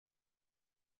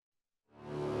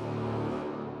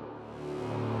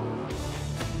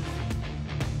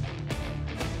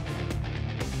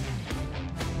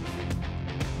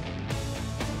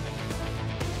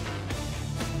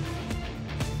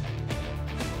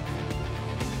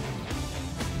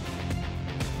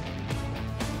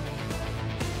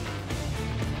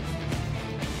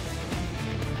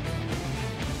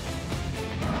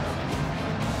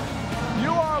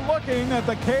looking at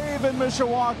the cave in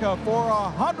Mishawaka. For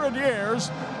 100 years,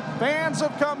 fans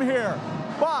have come here.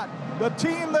 But the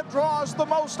team that draws the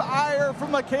most ire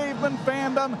from the Caveman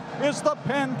fandom is the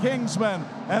Penn Kingsmen.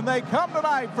 And they come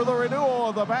tonight for the renewal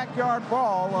of the Backyard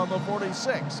Brawl on the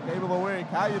 46th Game of the Week.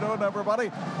 How you doing, everybody?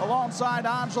 Alongside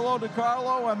Angelo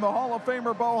DiCarlo and the Hall of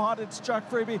Famer Bo Hunt, it's Chuck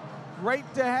Freeby.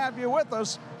 Great to have you with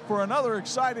us for another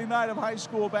exciting night of high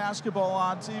school basketball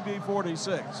on TV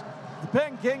 46. The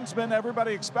Penn Kingsmen,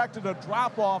 everybody expected a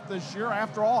drop-off this year.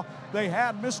 After all, they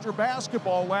had Mr.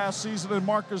 Basketball last season in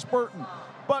Marcus Burton.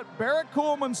 But Barrett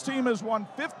Kuhlman's team has won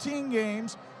 15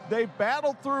 games. They've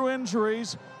battled through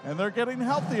injuries, and they're getting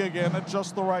healthy again at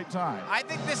just the right time. I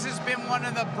think this has been one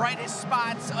of the brightest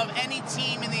spots of any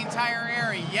team in the entire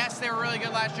area. Yes, they were really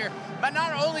good last year, but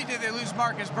not only did they lose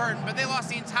Marcus Burton, but they lost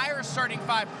the entire starting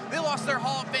five. They lost their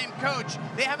Hall of Fame coach.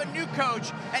 They have a new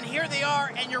coach, and here they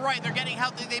are, and you're right, they're getting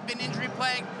healthy. They've been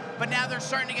injury-plagued, but now they're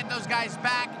starting to get those guys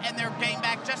back, and they're getting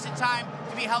back just in time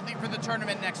to be healthy for the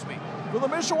tournament next week. For the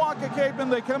Mishawaka Cavemen,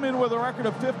 they come in with a record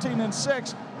of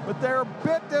 15-6, but they're a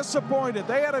bit disappointed.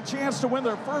 They had a chance to win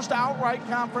their first outright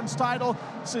conference title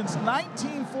since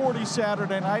 1940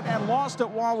 Saturday night and lost at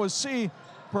Wawasee.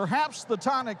 Perhaps the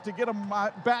tonic to get them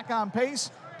back on pace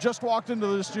just walked into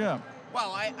this gym.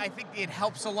 Well, I think it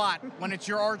helps a lot when it's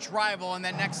your arch rival in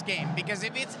that next game, because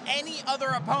if it's any other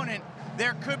opponent,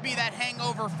 there could be that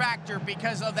hangover factor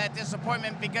because of that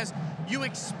disappointment, because you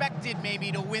expected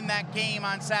maybe to win that game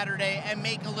on Saturday and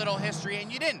make a little history,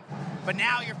 and you didn't. But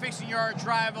now you're facing your arch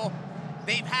rival.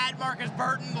 They've had Marcus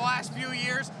Burton the last few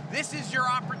years. This is your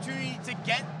opportunity to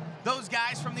get those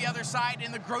guys from the other side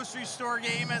in the grocery store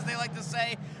game, as they like to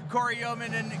say, Corey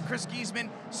Yeoman and Chris Giesman.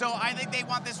 So I think they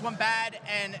want this one bad,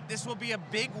 and this will be a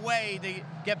big way to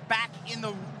get back in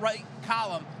the right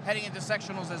column heading into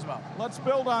sectionals as well. Let's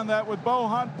build on that with Bo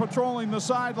Hunt patrolling the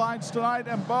sidelines tonight.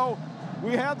 And Bo,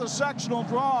 we had the sectional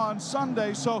draw on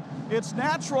Sunday, so it's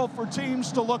natural for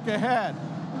teams to look ahead.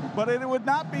 But it would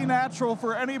not be natural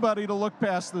for anybody to look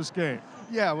past this game.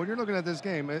 Yeah, when you're looking at this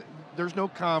game, there's no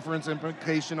conference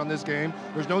implication on this game.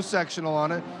 There's no sectional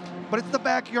on it. But it's the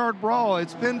backyard brawl.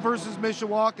 It's Penn versus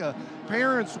Mishawaka.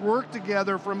 Parents work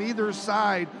together from either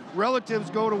side. Relatives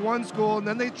go to one school, and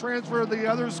then they transfer to the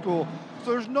other school.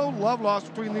 So there's no love lost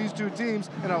between these two teams,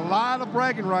 and a lot of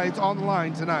bragging rights on the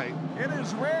line tonight. It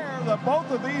is rare that both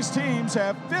of these teams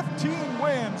have 15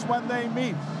 wins when they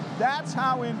meet. That's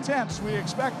how intense we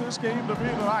expect this game to be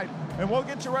tonight. And we'll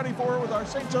get you ready for it with our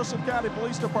St. Joseph County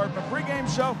Police Department pregame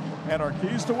show and our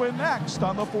keys to win next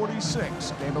on the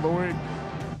 46th Game of the Week.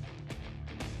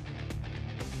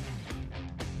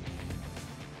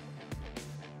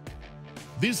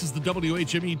 This is the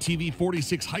WHME TV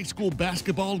 46 High School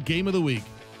Basketball Game of the Week.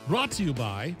 Brought to you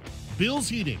by Bill's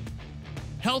Heating,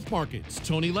 Health Markets,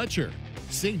 Tony Letcher,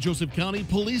 St. Joseph County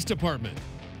Police Department,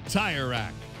 Tire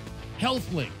Rack,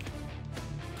 HealthLink,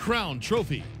 Crown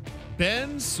Trophy,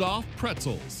 Ben's Soft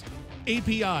Pretzels,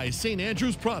 API St.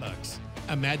 Andrews Products,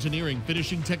 Imagineering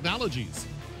Finishing Technologies,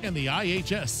 and the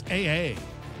IHSAA.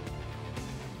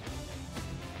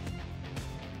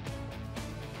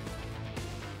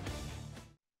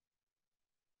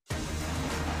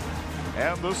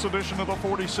 And this edition of the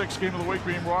 46th Game of the Week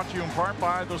being brought to you in part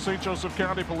by the St. Joseph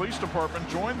County Police Department.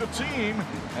 Join the team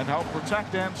and help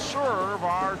protect and serve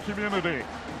our community.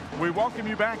 We welcome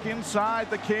you back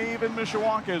inside the cave in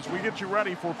Mishawaka as we get you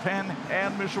ready for Penn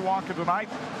and Mishawaka tonight.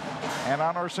 And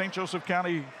on our St. Joseph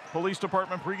County Police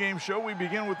Department pregame show, we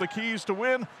begin with the keys to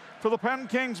win for the Penn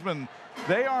Kingsmen.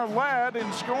 They are led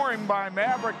in scoring by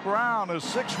Maverick Brown, a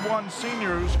 6'1"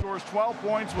 senior who scores 12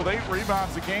 points with 8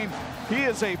 rebounds a game. He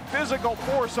is a physical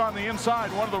force on the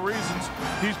inside, one of the reasons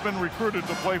he's been recruited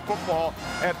to play football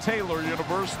at Taylor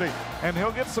University. And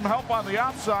he'll get some help on the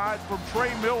outside from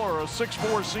Trey Miller, a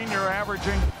 6'4" senior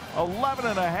averaging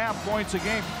 11.5 points a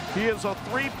game. He is a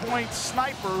three-point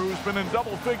sniper who's been in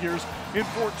double figures in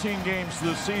 14 games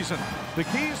this season. The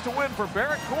keys to win for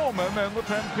Barrett Kuhlman and the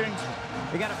Penn Kingsmen.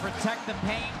 They got to protect the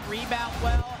paint, rebound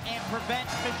well, and prevent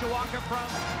Mishawaka from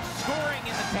scoring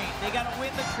in the paint. They got to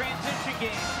win the transition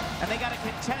game, and they got to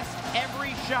contest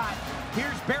every shot.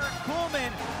 Here's Barrett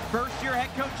Kuhlman, first-year head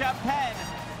coach at Penn,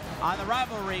 on the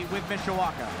rivalry with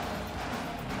Mishawaka.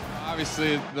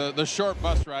 Obviously, the short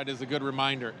bus ride is a good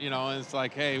reminder. You know, it's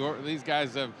like, hey, these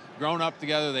guys have grown up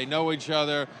together. They know each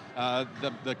other.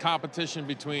 the competition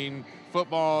between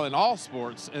football and all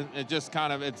sports, and it just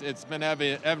kind of, it's been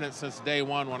evident since day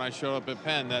one when I showed up at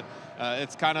Penn that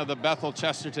it's kind of the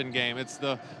Bethel-Chesterton game. It's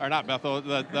the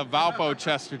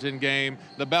Valpo-Chesterton game,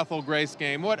 the Bethel-Grace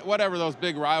game, whatever those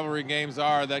big rivalry games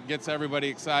are that gets everybody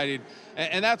excited.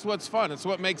 And that's what's fun. It's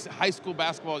what makes high school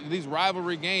basketball, these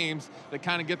rivalry games that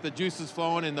kind of get the juices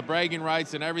flowing and the bragging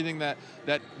rights and everything that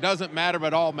doesn't matter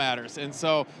but all matters. And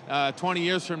so 20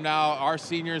 years from now, our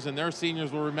seniors and their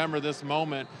seniors will remember this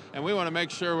moment, and we want to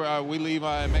make sure we leave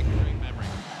and make a great memory.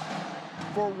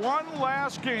 For one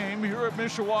last game here at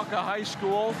Mishawaka High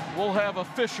School, we'll have a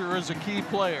Fisher as a key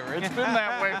player. It's been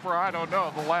that way for, I don't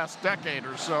know, the last decade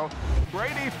or so.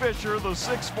 Brady Fisher, the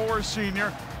 6'4"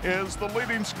 senior, is the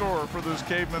leading scorer for this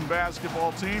Caveman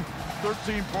basketball team.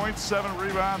 13 points, 7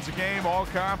 rebounds a game,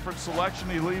 all-conference selection.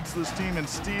 He leads this team in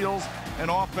steals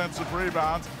and offensive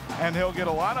rebounds, and he'll get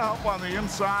a lot of help on the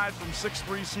inside from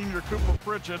 6'3" senior Cooper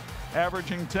Pritchett,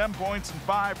 averaging 10 points and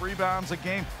 5 rebounds a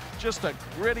game. Just a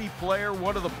gritty player,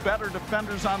 one of the better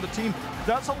defenders on the team.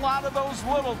 Does a lot of those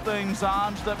little things,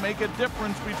 Anj, that make a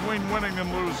difference between winning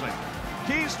and losing.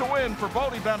 Keys to win for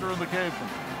Bodie Bender and the Cavemen.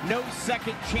 No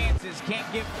second chances.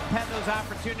 Can't give Penn those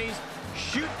opportunities.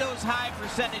 Shoot those high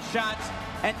percentage shots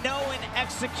and know and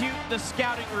execute the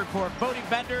scouting report. Bodie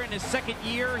Bender in his second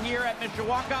year here at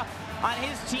Mishawaka on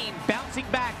his team, bouncing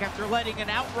back after letting an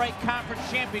outright conference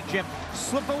championship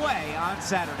slip away on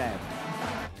Saturday.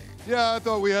 Yeah, I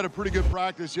thought we had a pretty good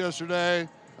practice yesterday.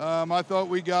 I thought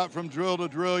we got from drill to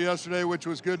drill yesterday, which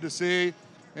was good to see.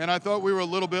 And I thought we were a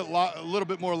little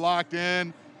bit more locked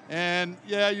in. And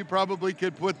yeah, you probably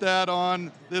could put that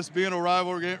on this being a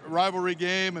rivalry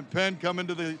game and Penn coming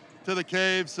to the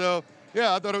Cave. So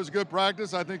yeah, I thought it was a good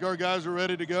practice. I think our guys are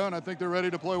ready to go, and I think they're ready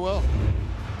to play well.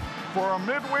 For a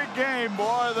midweek game,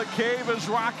 boy, the Cave is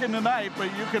rocking tonight, but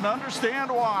you can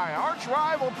understand why. Arch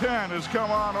rival Penn has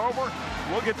come on over.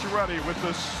 We'll get you ready with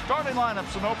the starting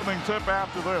lineups and opening tip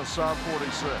after this on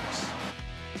 46.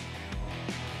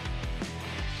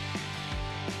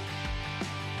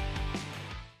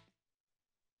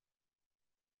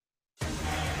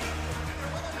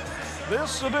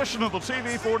 This edition of the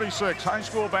TV 46 High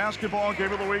School Basketball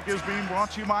Game of the Week is being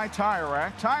brought to you by Tire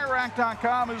Rack.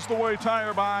 TireRack.com is the way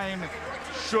tire buying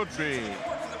should be.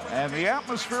 And the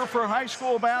atmosphere for high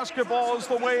school basketball is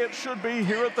the way it should be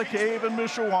here at the Cave in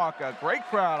Mishawaka. Great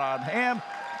crowd on hand,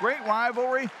 great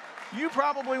rivalry. You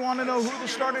probably want to know who the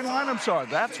starting lineups are.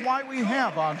 That's why we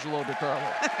have Angelo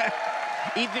DiCarlo.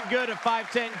 Ethan Good, a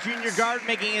 5'10" junior guard,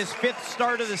 making his 5th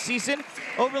start of the season.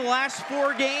 Over the last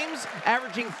 4 games,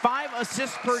 averaging 5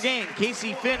 assists per game.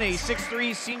 Casey Finn, a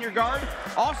 6'3" senior guard,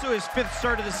 also his 5th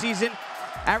start of the season,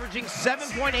 averaging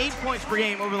 7.8 points per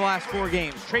game over the last 4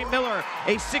 games. Trey Miller,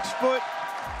 a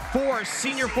 6'4"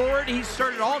 senior forward. He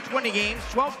started all 20 games,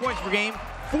 12 points per game,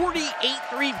 48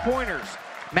 three-pointers.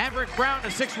 Maverick Brown, a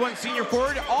 6'1" senior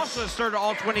forward, also started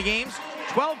all 20 games,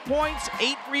 12 points,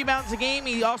 8 rebounds a game.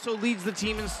 He also leads the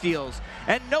team in steals.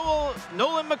 And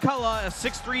Nolan McCullough, a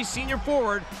 6'3" senior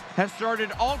forward, has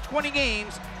started all 20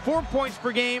 games, 4 points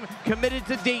per game, committed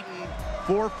to Dayton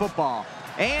for football.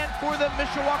 And for the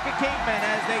Mishawaka Cavemen,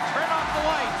 as they turn off the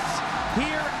lights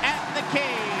here at the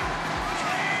Cave,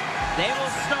 they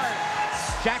will start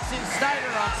Jackson Snyder,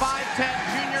 a 5'10"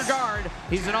 junior guard.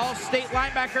 He's an all-state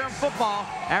linebacker in football,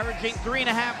 averaging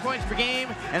 3.5 points per game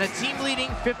and a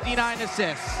team-leading 59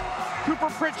 assists.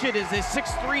 Cooper Pritchett is a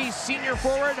 6'3" senior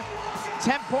forward,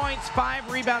 10 points,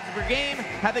 5 rebounds per game,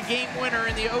 had the game winner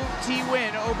in the OT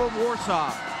win over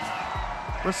Warsaw.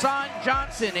 Rasan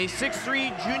Johnson, a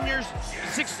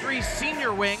 6'3"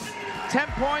 senior wing, 10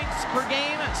 points per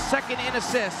game, 2nd in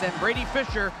assists. And Brady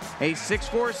Fisher, a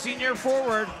 6'4" senior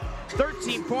forward,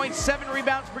 13 points, 7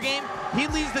 rebounds per game. He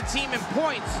leads the team in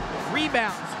points,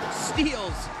 rebounds,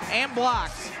 steals, and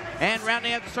blocks. And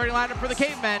rounding out the starting lineup for the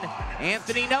Cavemen,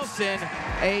 Anthony Nelson,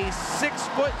 a 6'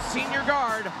 senior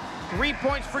guard, 3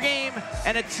 points per game,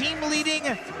 and a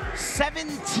team-leading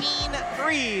 17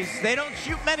 threes. They don't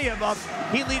shoot many of them.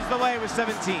 He leads the way with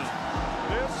 17.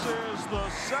 This is the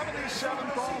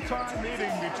 77th all-time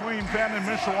meeting between Penn and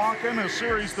Mishawaka in a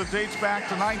series that dates back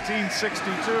to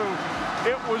 1962.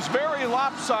 It was very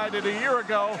lopsided a year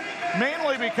ago,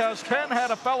 mainly because Penn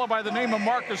had a fellow by the name of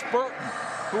Marcus Burton,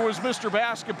 who was Mr.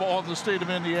 Basketball in the state of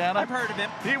Indiana. I've heard of him.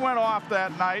 He went off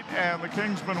that night, and the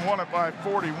Kingsmen won it by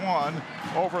 41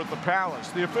 over at the Palace.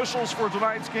 The officials for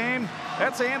tonight's game,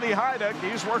 that's Andy Heideck.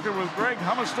 He's working with Greg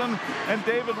Humiston and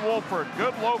David Wolford.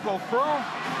 Good local crew.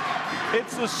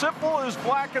 It's as simple as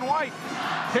black and white.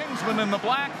 Kingsman in the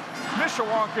black,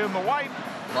 Mishawaka in the white.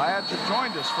 Glad you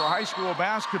joined us for high school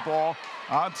basketball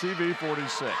on TV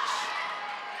 46.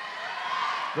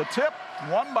 The tip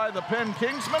won by the Penn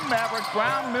Kingsman. Maverick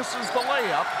Brown misses the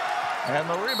layup. And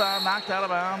the rebound knocked out of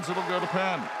bounds. It'll go to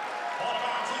Penn.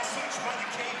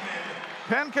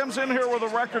 Penn comes in here with a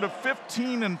record of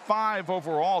 15-5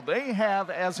 overall. They have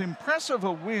as impressive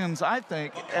a wins, I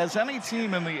think, as any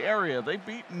team in the area. They've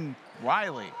beaten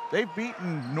Riley. They've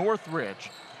beaten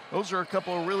Northridge. Those are a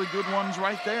couple of really good ones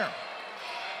right there.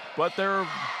 But their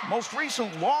most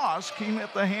recent loss came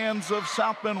at the hands of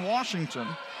South Bend, Washington,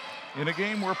 in a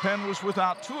game where Penn was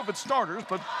without two of its starters.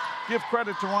 But give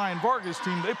credit to Ryan Vargas'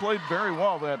 team. They played very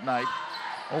well that night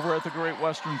over at the Great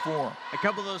Western Forum. A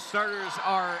couple of those starters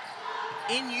are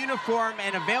in uniform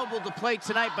and available to play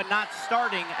tonight, but not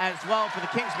starting as well for the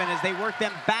Kingsmen as they work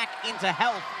them back into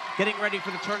health, getting ready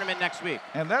for the tournament next week.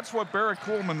 And that's what Barrett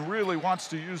Coolman really wants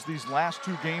to use these last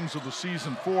two games of the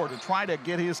season for, to try to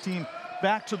get his team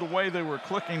back to the way they were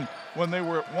clicking when they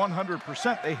were at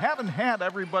 100%. They haven't had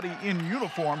everybody in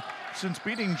uniform since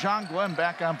beating John Glenn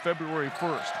back on February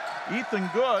 1st. Ethan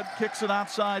Good kicks it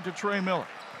outside to Trey Miller.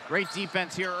 Great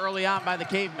defense here early on by the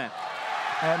Cavemen.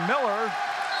 And Miller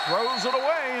throws it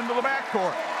away into the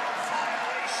backcourt.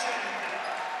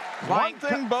 One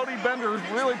thing Bodie Bender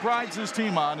really prides his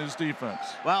team on is defense.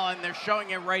 Well, and they're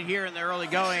showing it right here in the early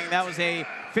going. That was a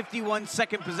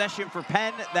 51-second possession for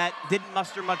Penn that didn't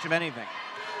muster much of anything.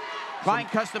 Klein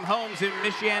Custom Homes is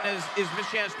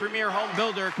Michiana's premier home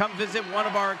builder. Come visit one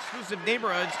of our exclusive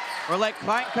neighborhoods or let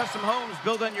Klein Custom Homes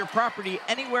build on your property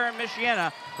anywhere in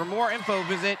Michiana. For more info,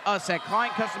 visit us at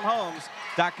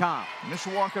KleinCustomHomes.com.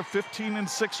 Mishawaka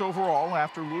 15-6 overall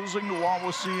after losing to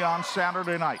Wawasee on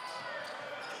Saturday night.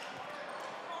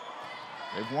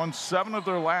 They've won 7 of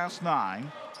their last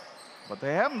 9, but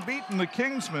they haven't beaten the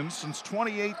Kingsmen since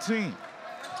 2018.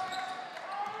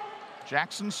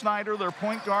 Jackson Snyder, their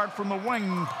point guard from the wing,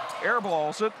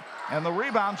 airballs it, and the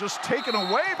rebound just taken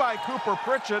away by Cooper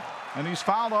Pritchett, and he's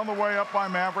fouled on the way up by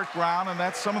Maverick Brown, and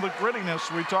that's some of the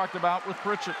grittiness we talked about with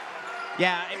Pritchett.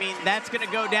 Yeah, I mean, that's going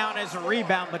to go down as a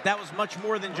rebound, but that was much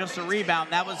more than just a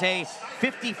rebound. That was a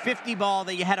 50-50 ball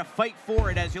that you had to fight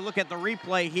for it. As you look at the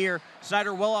replay here,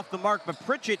 Snyder well off the mark, but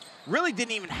Pritchett really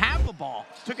didn't even have the ball.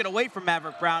 Took it away from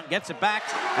Maverick Brown, gets it back,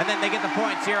 and then they get the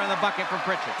points here on the bucket for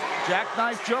Pritchett.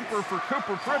 Jackknife jumper for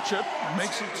Cooper Pritchett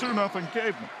makes it 2-0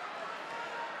 Cavemen.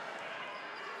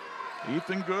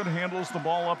 Ethan Good handles the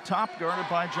ball up top, guarded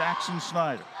by Jackson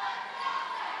Snyder.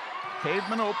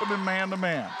 Cavemen open in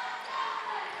man-to-man.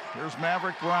 Here's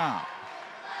Maverick Brown.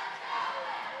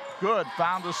 Good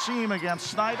found a seam against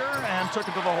Snyder and took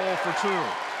it to the hole for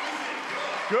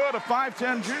 2. Good, a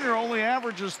 5'10 junior, only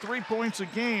averages 3 points a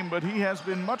game, but he has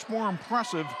been much more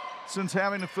impressive since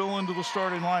having to fill into the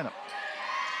starting lineup.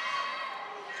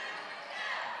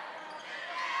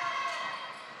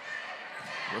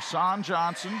 Rasan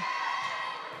Johnson.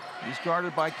 He's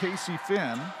guarded by Casey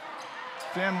Finn.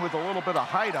 Finn with a little bit of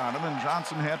height on him, and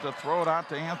Johnson had to throw it out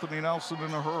to Anthony Nelson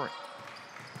in a hurry.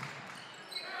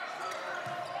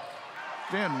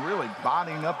 Finn really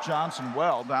bodying up Johnson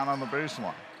well down on the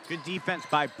baseline. Good defense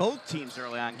by both teams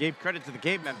early on. Gave credit to the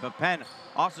Cavemen, but Penn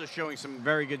also showing some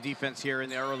very good defense here in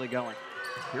the early going.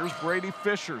 Here's Brady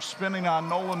Fisher spinning on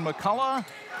Nolan McCullough.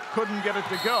 Couldn't get it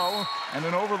to go, and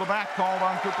an over-the-back called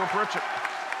on Cooper Pritchett.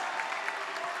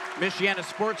 Michiana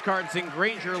Sports Cards in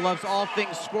Granger loves all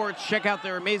things sports. Check out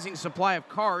their amazing supply of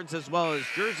cards as well as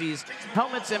jerseys,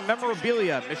 helmets, and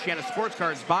memorabilia. Michiana Sports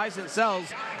Cards buys and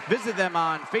sells. Visit them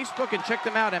on Facebook and check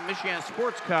them out at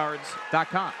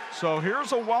MichianaSportsCards.com. So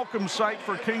here's a welcome sight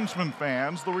for Kingsman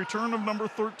fans. The return of number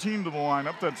 13 to the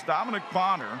lineup. That's Dominic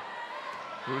Bonner,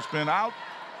 who's been out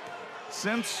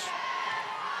since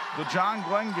the John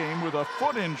Glenn game with a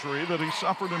foot injury that he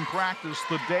suffered in practice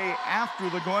the day after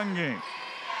the Glenn game.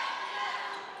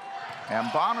 And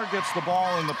Bonner gets the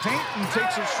ball in the paint and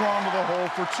takes it strong to the hole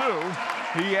for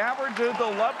 2. He averaged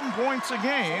 11 points a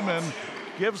game and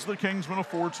gives the Kingsmen a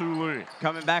 4-2 lead.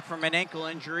 Coming back from an ankle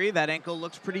injury, that ankle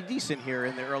looks pretty decent here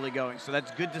in the early going, so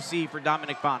that's good to see for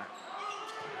Dominic Bonner.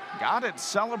 Got it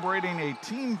celebrating a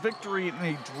team victory in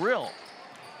a drill.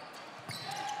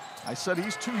 I said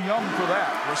he's too young for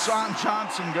that. Rasan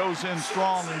Johnson goes in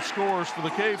strong and scores for the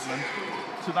Cavemen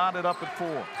to knot it up at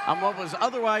 4. On what was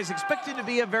otherwise expected to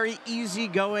be a very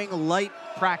easy-going, light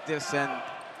practice, and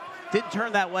didn't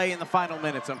turn that way in the final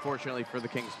minutes, unfortunately, for the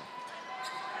Kingsmen.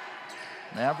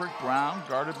 Maverick Brown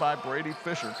guarded by Brady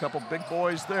Fisher. A couple big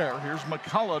boys there. Here's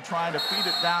McCullough trying to feed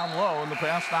it down low, and the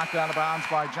pass knocked out of bounds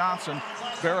by Johnson.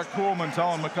 Barrett Coolman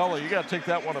telling McCullough, you got to take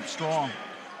that one up strong.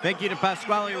 Thank you to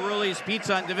Pasquale Rulli's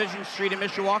Pizza on Division Street in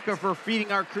Mishawaka for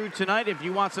feeding our crew tonight. If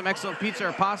you want some excellent pizza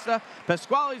or pasta,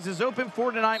 Pasquale's is open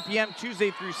 4 to 9 p.m.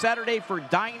 Tuesday through Saturday for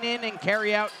dine-in and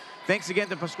carry-out. Thanks again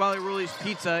to Pasquale Ruli's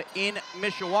Pizza in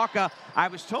Mishawaka. I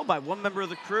was told by one member of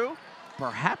the crew,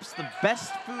 perhaps the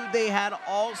best food they had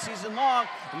all season long,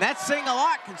 and that's saying a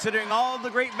lot considering all the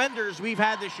great vendors we've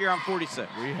had this year on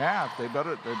 46. We have. They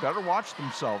better watch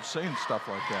themselves saying stuff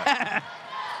like that.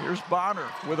 Here's Bonner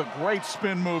with a great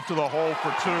spin move to the hole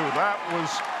for 2. That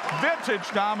was vintage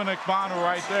Dominic Bonner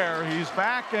right there. He's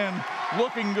back and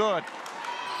looking good.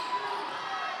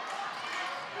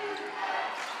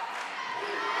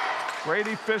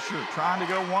 Brady Fisher trying to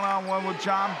go one-on-one with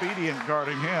John Bedient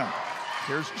guarding him.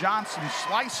 Here's Johnson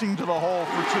slicing to the hole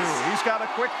for 2. He's got a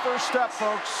quick first step,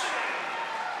 folks.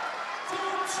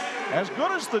 As good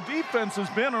as the defense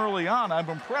has been early on, I'm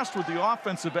impressed with the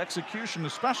offensive execution,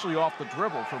 especially off the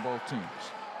dribble for both teams.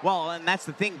 Well, and that's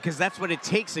the thing, because that's what it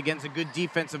takes against a good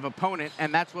defensive opponent,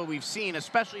 and that's what we've seen,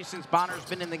 especially since Bonner's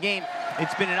been in the game.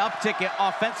 It's been an uptick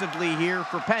offensively here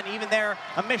for Penn. Even there,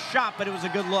 a missed shot, but it was a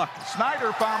good look.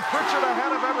 Snyder found Pritchett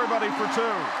ahead of everybody for 2.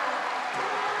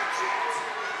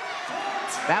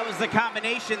 That was the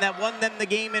combination that won them the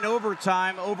game in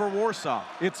overtime over Warsaw.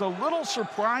 It's a little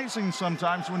surprising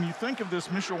sometimes when you think of this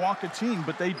Mishawaka team,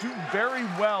 but they do very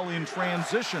well in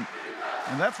transition.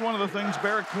 And that's one of the things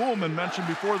Barrett Kuhlman mentioned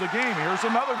before the game. Here's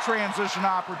another transition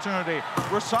opportunity.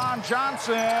 Rasan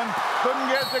Johnson couldn't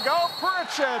get it to go.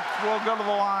 Pritchett will go to the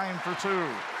line for 2.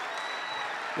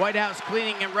 White House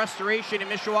Cleaning and Restoration in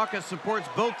Mishawaka supports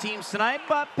both teams tonight,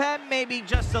 but Penn maybe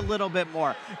just a little bit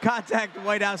more. Contact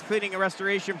White House Cleaning and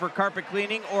Restoration for carpet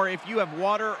cleaning, or if you have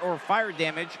water or fire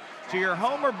damage to your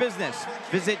home or business,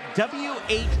 visit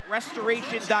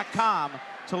whrestoration.com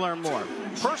to learn more.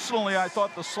 Personally, I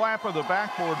thought the slap of the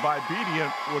backboard by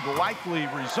Bedient would likely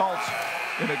result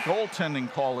in a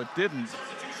goaltending call. It didn't.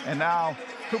 And now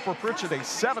Cooper Pritchett, a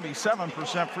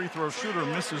 77% free throw shooter,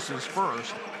 misses his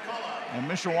first. And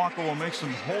Mishawaka will make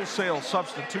some wholesale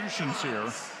substitutions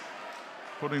here,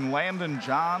 putting Landon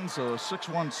Johns, a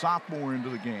 6'1 sophomore, into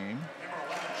the game.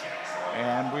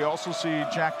 And we also see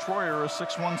Jack Troyer, a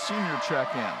 6'1 senior,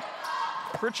 check in.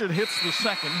 Pritchett hits the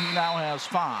second. He now has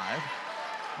 5.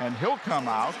 And he'll come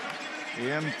out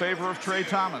in favor of Trey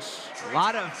Thomas. A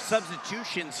lot of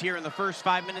substitutions here in the first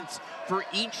 5 minutes for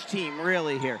each team,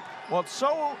 really, here. Well, it's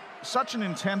such an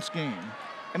intense game,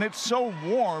 and it's so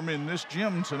warm in this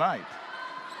gym tonight.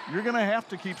 You're going to have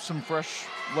to keep some fresh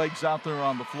legs out there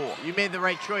on the floor. You made the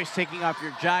right choice taking off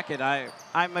your jacket. I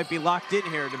might be locked in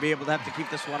here to be able to have to keep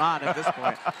this one on at this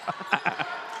point.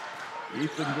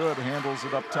 Ethan Good handles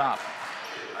it up top.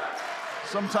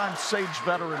 Sometimes Sage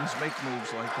veterans make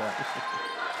moves like that.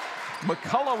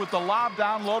 McCullough with the lob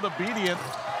down low to Bedient.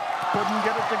 Couldn't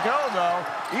get it to go, though.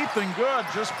 Ethan Good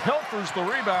just pilfers the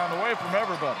rebound away from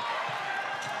everybody.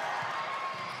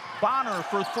 Bonner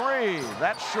for 3.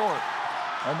 That's short.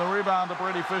 And the rebound to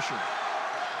Brady Fisher.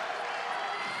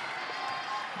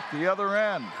 At the other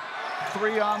end.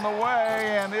 3 on the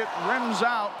way, and it rims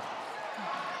out.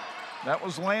 That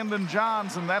was Landon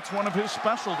Johns, and that's one of his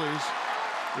specialties,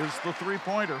 is the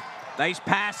three-pointer. Nice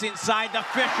pass inside to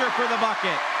Fisher for the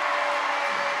bucket.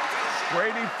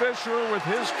 Brady Fisher with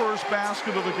his first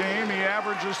basket of the game. He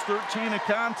averages 13 a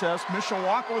contest.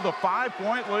 Mishawaka with a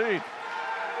 5-point lead.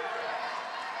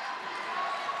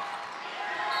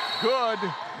 Good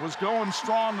was going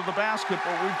strong to the basket,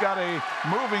 but we've got a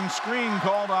moving screen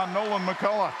called on Nolan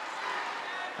McCullough.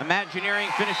 Imagineering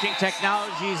Finishing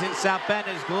Technologies in South Bend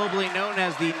is globally known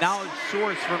as the knowledge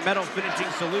source for metal finishing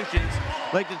solutions.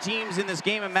 Like the teams in this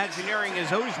game, Imagineering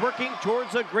is always working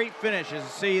towards a great finish. As you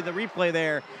see the replay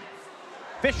there,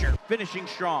 Fisher finishing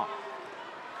strong.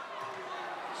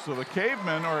 So the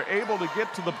Cavemen are able to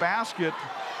get to the basket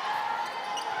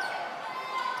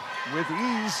with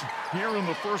ease here in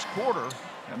the first quarter,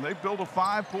 and they build a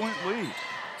 5-point lead.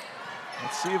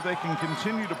 Let's see if they can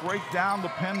continue to break down the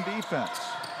Penn defense.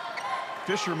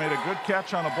 Fisher made a good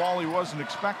catch on a ball he wasn't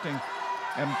expecting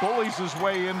and bullies his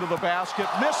way into the basket.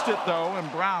 Missed it, though,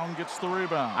 and Brown gets the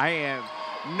rebound. I have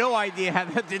no idea how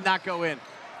that did not go in.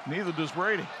 Neither does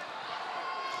Brady.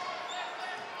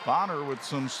 Bonner with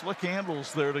some slick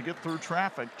handles there to get through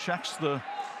traffic. Checks the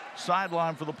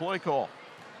sideline for the play call.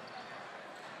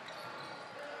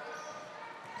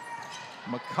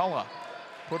 McCullough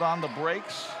put on the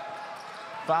brakes.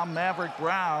 Found Maverick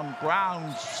Brown.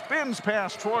 Brown spins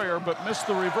past Troyer, but missed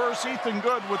the reverse. Ethan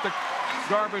Good with the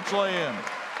garbage lay-in.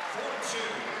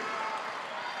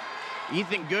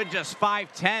 Ethan Good just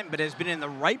 5'10", but has been in the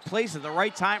right place at the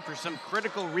right time for some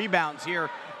critical rebounds here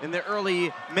in the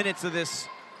early minutes of this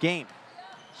game.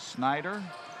 Snyder.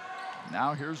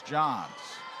 Now here's Johns.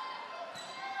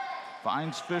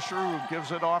 Finds Fisher, who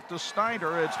gives it off to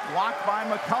Snyder. It's blocked by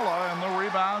McCullough, and the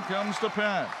rebound comes to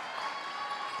Penn.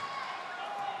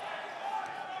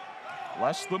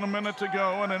 Less than a minute to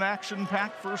go in an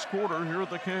action-packed first quarter here at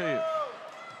the Cave.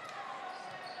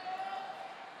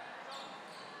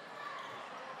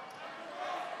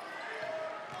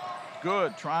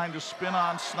 Good, trying to spin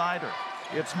on Snyder.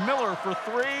 It's Miller for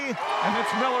three, and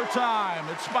it's Miller time.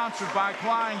 It's sponsored by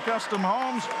Klein Custom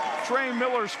Homes. Trey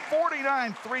Miller's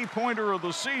 49th three-pointer of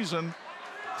the season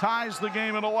ties the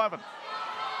game at 11.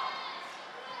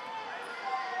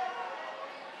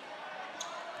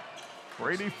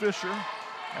 Brady Fisher,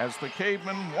 as the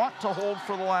Cavemen want to hold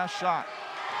for the last shot.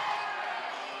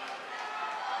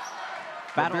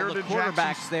 Battle of the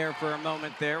quarterbacks there for a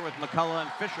moment there with McCullough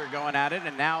and Fisher going at it,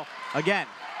 and now again.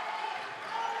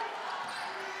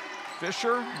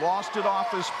 Fisher lost it off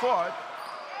his foot.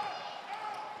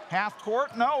 Half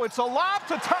court, no, it's a lob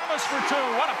to Thomas for two.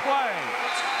 What a play.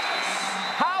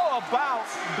 How about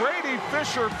Brady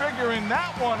Fisher figuring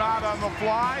that one out on the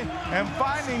fly and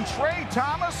finding Trey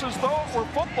Thomas as though it were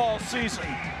football season.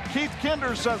 Keith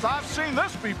Kinder says, I've seen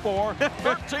this before.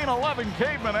 13-11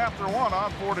 Cavemen after one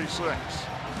on 46.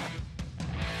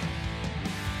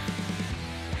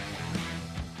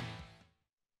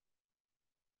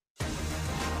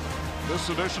 This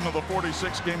edition of the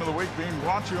 46 Game of the Week being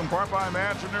brought to you in part by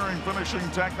Imagineering Finishing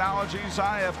Technologies,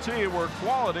 IFT, where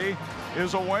quality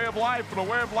is a way of life, and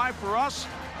a way of life for us.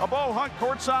 A Bo Hunt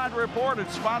Courtside Report.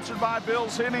 It's sponsored by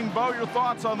Bills Hitting. Bo, your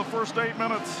thoughts on the first 8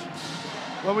 minutes?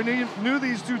 Well, we knew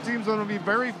these two teams were going to be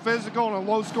very physical in a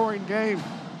low-scoring game.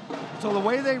 So the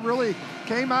way they really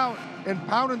came out and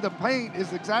pounded the paint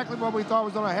is exactly what we thought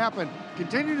was going to happen.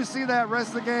 Continue to see that rest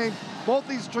of the game. Both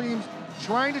these teams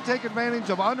trying to take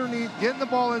advantage of underneath, getting the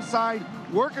ball inside,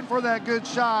 working for that good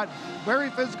shot.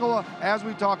 Very physical, as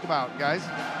we talked about, guys.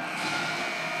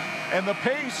 And the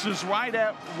pace is right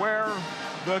at where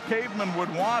the Cavemen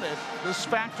would want it. This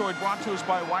factoid brought to us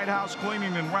by White House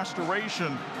Cleaning and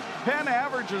Restoration. Penn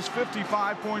averages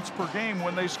 55 points per game.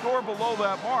 When they score below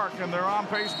that mark, and they're on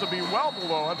pace to be well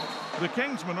below it, the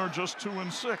Kingsmen are just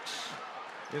 2-6.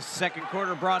 This second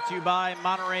quarter brought to you by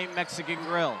Monterey Mexican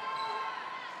Grill.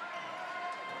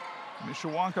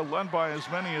 Mishawaka led by as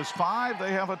many as 5.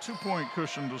 They have a 2-point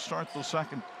cushion to start the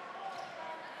second.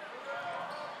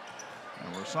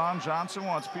 And Rasan Johnson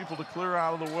wants people to clear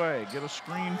out of the way. Get a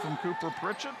screen from Cooper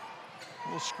Pritchett. A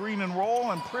little screen and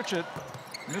roll, and Pritchett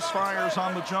misfires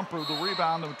on the jumper. The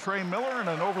rebound of Trey Miller, and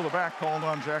an over-the-back called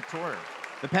on Jack Toyer.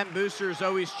 The Penn Boosters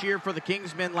always cheer for the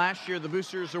Kingsmen. Last year, the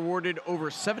Boosters awarded over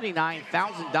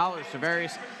 $79,000 to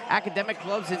various academic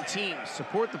clubs and teams.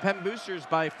 Support the Penn Boosters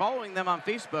by following them on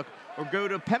Facebook or go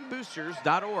to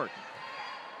pennboosters.org.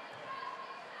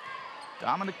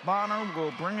 Dominic Bonner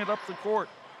will bring it up the court.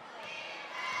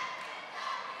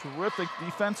 Terrific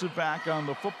defensive back on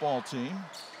the football team.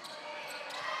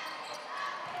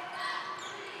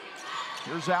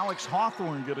 Here's Alex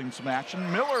Hawthorne getting some action.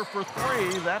 Miller for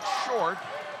three, that's short,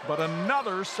 but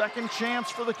another second chance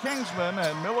for the Kingsmen,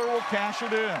 and Miller will cash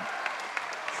it in.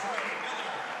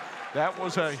 That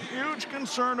was a huge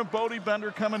concern of Bodie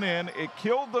Bender coming in. It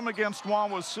killed them against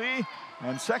Wawasee,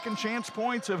 and second chance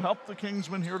points have helped the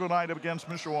Kingsmen here tonight against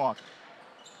Mishawaka.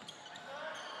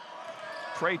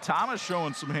 Trey Thomas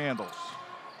showing some handles.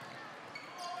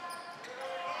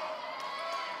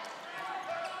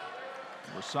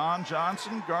 Rasan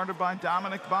Johnson guarded by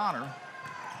Dominic Bonner.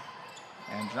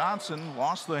 And Johnson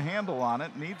lost the handle on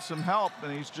it, needs some help,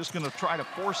 and he's just going to try to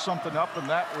force something up, and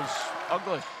that was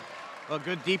ugly. Well,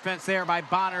 good defense there by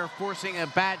Bonner, forcing a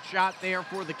bad shot there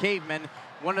for the Cavemen.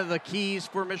 One of the keys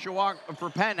for Mishawaka, for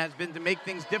Penn, has been to make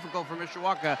things difficult for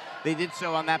Mishawaka. They did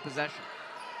so on that possession.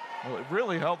 Well, it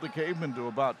really held the Cavemen to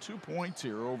about 2 points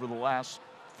here over the last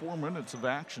 4 minutes of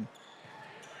action.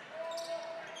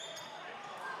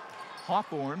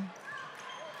 Hawthorne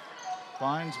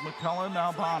finds McCullough,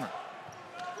 now Bonner.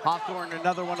 Hawthorne,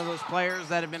 another one of those players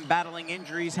that have been battling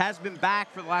injuries, has been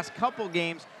back for the last couple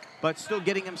games, but still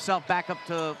getting himself back up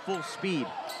to full speed.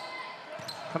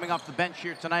 Coming off the bench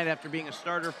here tonight after being a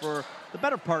starter for the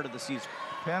better part of the season.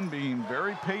 Penn being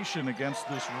very patient against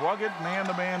this rugged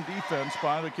man-to-man defense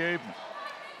by the Cavemen.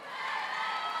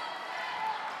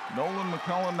 Nolan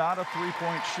McCullough not a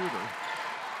three-point shooter.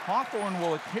 Hawthorne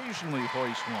will occasionally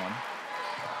hoist one.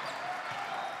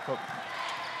 But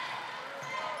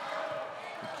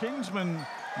the Kingsmen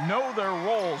know their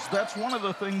roles. That's one of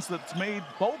the things that's made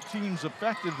both teams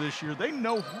effective this year. They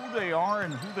know who they are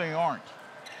and who they aren't.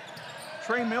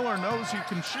 Trey Miller knows he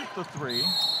can shoot the three,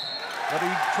 but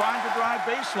he tried to drive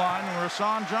baseline, and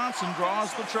Rasan Johnson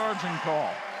draws the charging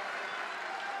call.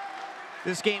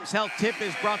 This game's health tip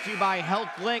is brought to you by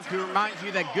HealthLink, who reminds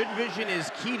you that good vision is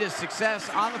key to success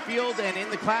on the field and in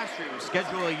the classroom.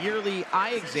 Schedule a yearly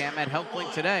eye exam at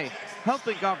HealthLink today.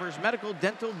 HealthLink offers medical,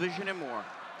 dental, vision, and more.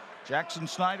 Jackson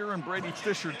Snyder and Brady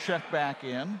Fisher check back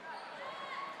in.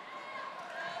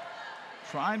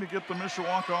 Trying to get the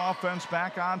Mishawaka offense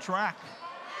back on track.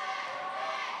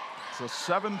 It's a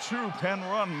 7-2 Penn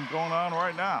run going on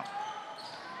right now.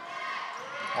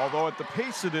 Although at the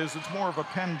pace it is, it's more of a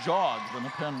Penn jog than a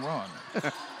Penn run.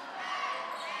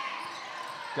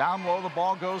 Down low, the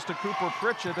ball goes to Cooper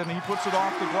Pritchett, and he puts it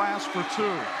off the glass for 2.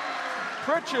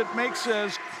 Pritchett makes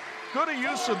as good a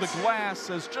use of the glass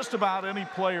as just about any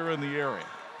player in the area.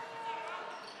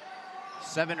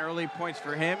 7 early points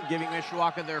for him, giving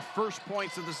Mishawaka their first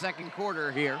points of the second quarter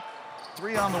here.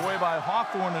 3 on the way by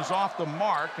Hawthorne is off the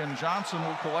mark, and Johnson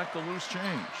will collect the loose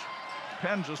change.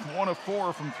 Penn just 1 of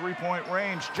 4 from three-point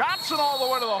range. Johnson all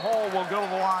the way to the hole will go to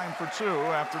the line for 2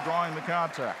 after drawing the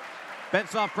contact.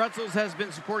 Bensoft Pretzels has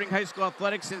been supporting high school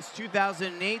athletics since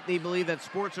 2008. They believe that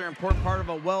sports are an important part of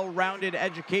a well-rounded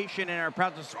education and are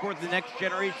proud to support the next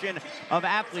generation of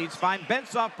athletes. Find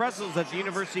Bensoft Pretzels at the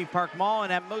University Park Mall,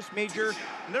 and at most major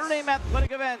Notre Dame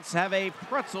athletic events have a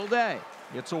pretzel day.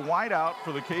 It's a whiteout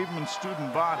for the Caveman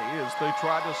student body as they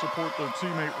try to support their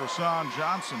teammate Rasan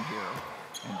Johnson here.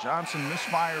 And Johnson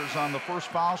misfires on the first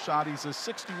foul shot. He's a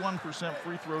 61%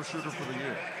 free throw shooter for the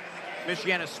year.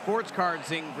 Michiana Sports Cards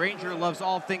in Granger loves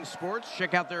all things sports.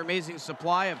 Check out their amazing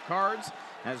supply of cards,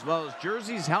 as well as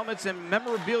jerseys, helmets, and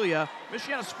memorabilia.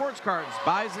 Michiana Sports Cards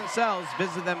buys and sells.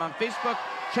 Visit them on Facebook.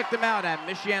 Check them out at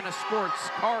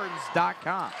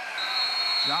michianasportscards.com.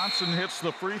 Johnson hits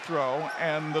the free throw,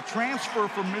 and the transfer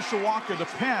from Mishawaka to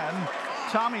Penn,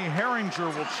 Tommy Herringer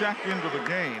will check into the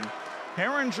game.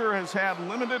 Herringer has had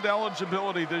limited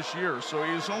eligibility this year, so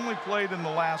he's only played in the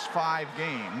last 5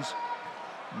 games.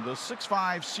 The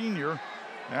 6'5" senior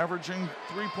averaging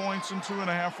 3 points and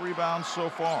 2.5 rebounds so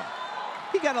far.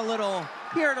 He heard a little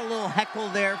heckle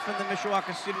there from the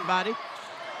Mishawaka student body.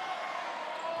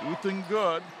 Ethan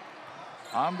Good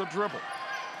on the dribble.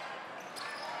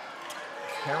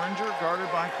 Herringer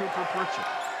guarded by Cooper Pritchett.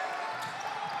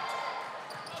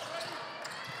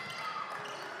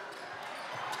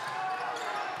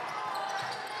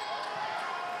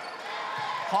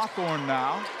 Hawthorne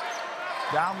now.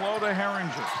 Down low to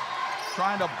Herringer.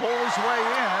 Trying to bull his way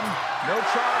in. No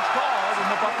charge called,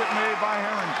 and the bucket made by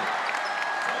Herringer.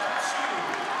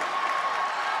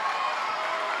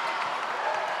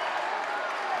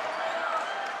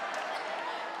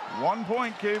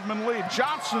 One-point Caveman lead.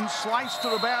 Johnson sliced to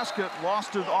the basket,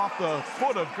 lost it off the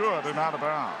foot of Good and out of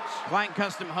bounds. Klein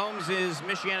Custom Homes is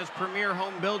Michiana's premier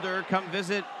home builder. Come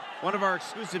visit one of our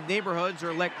exclusive neighborhoods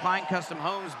or let Klein Custom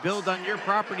Homes build on your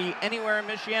property anywhere in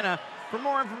Michiana. For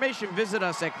more information, visit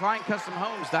us at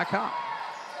KleinCustomHomes.com.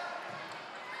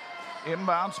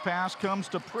 Inbounds pass comes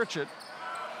to Pritchett.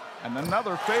 And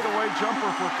another fadeaway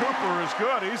jumper for Cooper is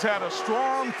good. He's had a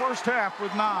strong first half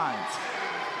with 9.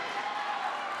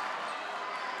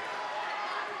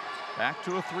 Back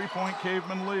to a 3-point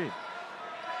Caveman lead.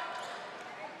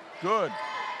 Good.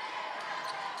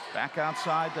 Back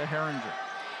outside to Herringer.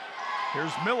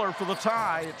 Here's Miller for the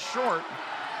tie. It's short.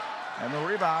 And the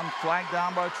rebound flagged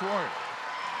down by Troy.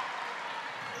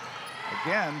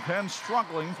 Again, Penn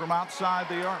struggling from outside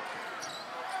the arc.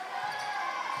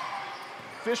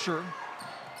 Fisher,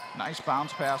 nice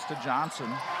bounce pass to Johnson.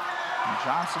 And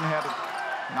Johnson had it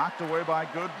knocked away by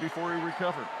Good before he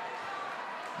recovered.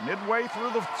 Midway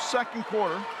through the second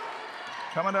quarter,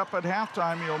 coming up at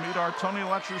halftime, you'll meet our Tony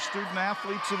Letcher Student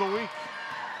Athletes of the Week.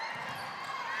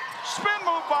 Spin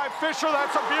move by Fisher,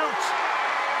 that's a beaut.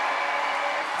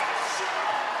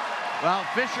 Well,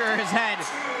 Fisher has had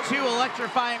 2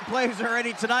 electrifying plays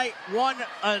already tonight. 1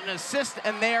 an assist,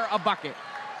 and there a bucket.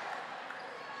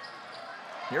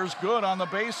 Here's Good on the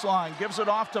baseline, gives it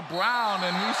off to Brown,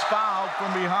 and he's fouled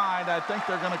from behind. I think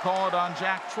they're going to call it on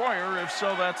Jack Troyer. If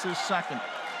so, that's his second.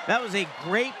 That was a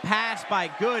great pass by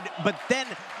Good, but then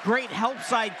great help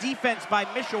side defense by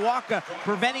Mishawaka,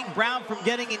 preventing Brown from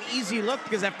getting an easy look,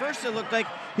 because at first it looked like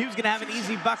he was going to have an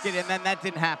easy bucket, and then that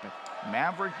didn't happen.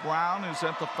 Maverick Brown is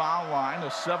at the foul line, a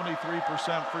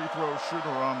 73% free throw shooter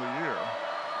on the year.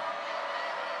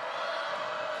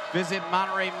 Visit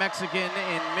Monterey Mexican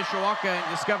in Mishawaka and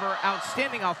discover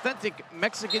outstanding, authentic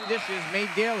Mexican dishes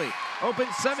made daily. Open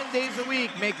 7 days a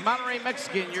week. Make Monterey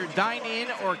Mexican your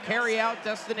dine-in or carry-out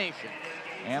destination.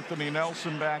 Anthony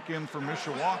Nelson back in for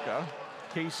Mishawaka.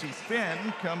 Casey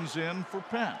Finn comes in for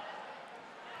Penn.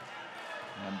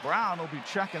 And Brown will be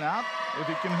checking out if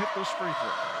he can hit this free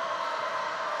throw.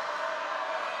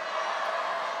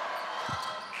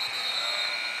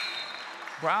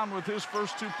 Brown with his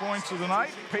first 2 points of the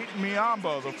night. Peyton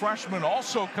Miamba, the freshman,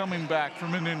 also coming back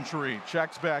from an injury,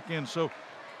 checks back in. So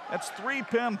that's 3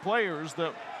 Penn players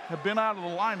that have been out of the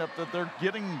lineup that they're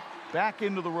getting back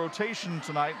into the rotation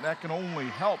tonight. And that can only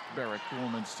help Barrett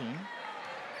Coolman's team.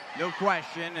 No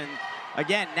question. And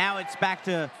again, now it's back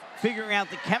to figuring out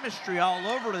the chemistry all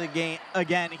over the game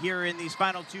again here in these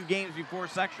final 2 games before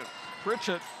section.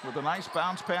 Pritchett with a nice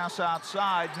bounce pass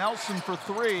outside. Nelson for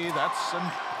 3. That's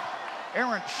an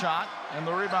errant shot, and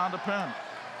the rebound to Penn.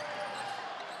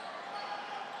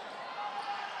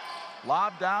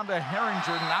 Lob down to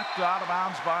Herringer, knocked out of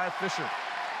bounds by Fisher.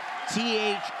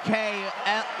 THK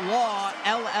Law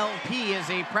LLP is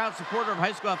a proud supporter of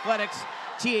high school athletics.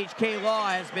 THK Law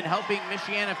has been helping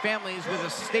Michiana families with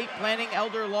estate planning,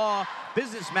 elder law,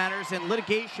 business matters, and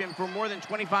litigation for more than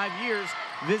 25 years.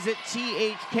 Visit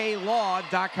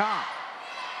thklaw.com.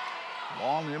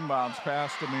 Long inbounds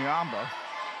pass to Miamba.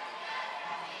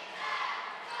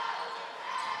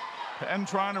 Penn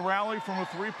trying to rally from a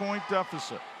 3-point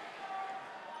deficit.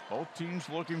 Both teams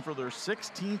looking for their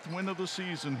 16th win of the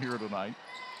season here tonight.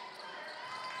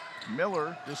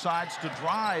 Miller decides to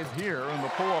drive here, and the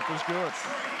pull-up is good.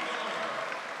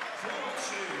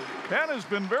 Penn has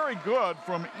been very good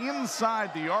from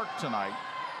inside the arc tonight.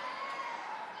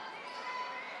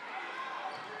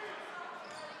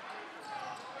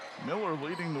 Miller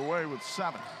leading the way with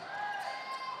 7.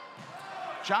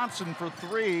 Johnson for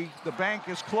 3. The bank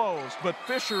is closed, but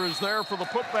Fisher is there for the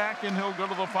putback, and he'll go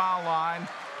to the foul line.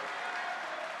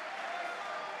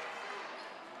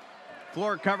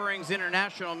 Floor Coverings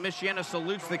International, Michiana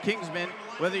salutes the Kingsmen.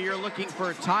 Whether you're looking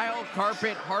for tile,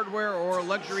 carpet, hardware, or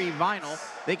luxury vinyl,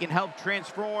 they can help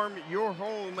transform your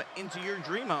home into your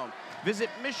dream home. Visit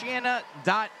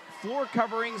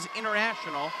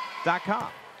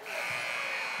Michiana.floorcoveringsinternational.com.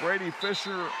 Brady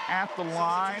Fisher at the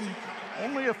line.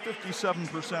 Only a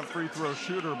 57% free throw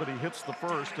shooter, but he hits the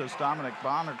first as Dominic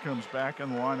Bonner comes back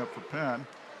in the lineup for Penn.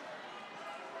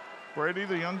 Brady,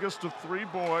 the youngest of 3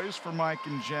 boys for Mike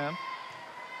and Jen.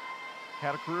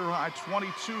 Had a career-high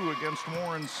 22 against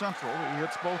Warren Central. He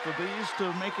hits both of these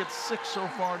to make it 6 so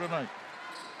far tonight.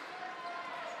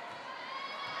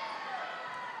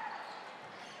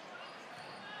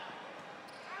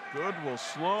 Good will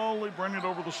slowly bring it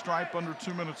over the stripe under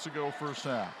 2 minutes to go first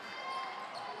half.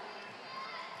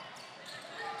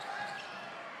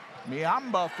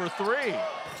 Miamba for 3.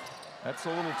 That's a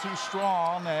little too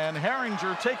strong, and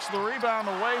Herringer takes the rebound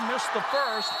away, missed the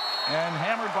first, and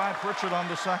hammered by Pritchett on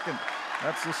the second.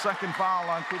 That's the second foul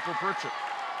on Cooper Pritchett.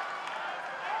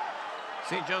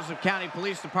 St. Joseph County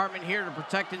Police Department here to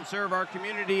protect and serve our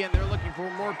community, and they're looking for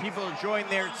more people to join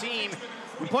their team.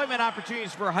 Employment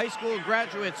opportunities for high school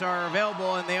graduates are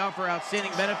available, and they offer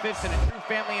outstanding benefits and a true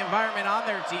family environment on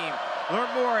their team.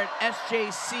 Learn more at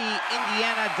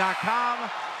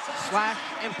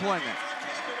sjcindiana.com/employment.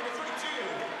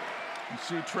 You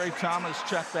see Trey Thomas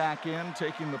check back in,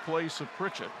 taking the place of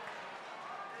Pritchett.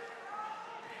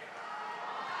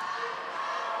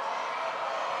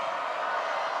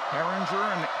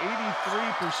 Herringer, an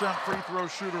 83% free throw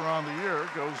shooter on the year,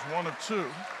 goes 1 of 2.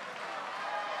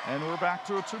 And we're back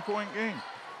to a 2-point game.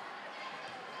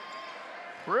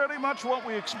 Pretty much what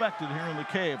we expected here in the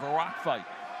cave, a rock fight.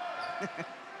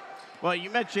 Well, you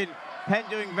mentioned Penn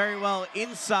doing very well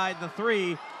inside the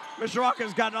 3.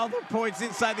 Mishawaka's gotten all their points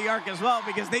inside the arc as well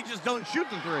because they just don't shoot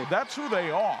the 3. That's who they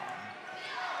are.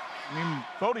 I mean,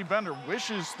 Bodie Bender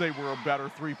wishes they were a better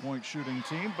 3-point shooting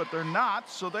team, but they're not,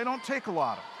 so they don't take a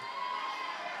lot of it.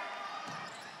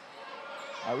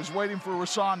 I was waiting for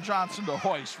Rasan Johnson to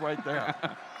hoist right there.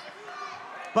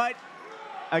 But,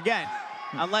 again,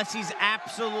 unless he's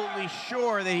absolutely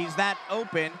sure that he's that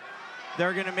open,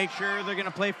 they're going to make sure they're going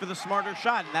to play for the smarter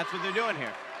shot, and that's what they're doing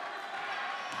here.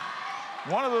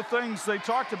 One of the things they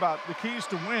talked about, the keys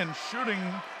to win, shooting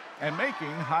and making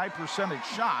high percentage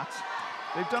shots.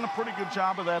 They've done a pretty good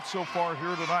job of that so far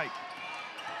here tonight.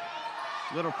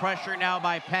 Little pressure now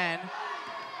by Penn.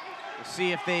 We'll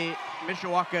see if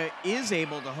Mishawaka is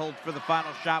able to hold for the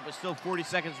final shot with still 40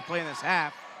 seconds to play in this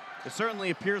half. It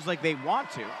certainly appears like they want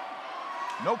to.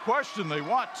 No question they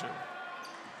want to.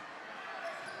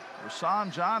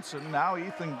 Rasan Johnson, now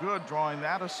Ethan Good drawing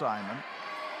that assignment.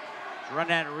 He's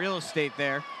running out of real estate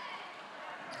there.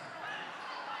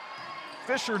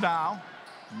 Fisher now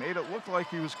made it look like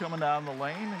he was coming down the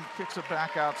lane and kicks it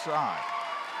back outside.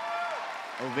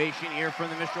 Ovation here from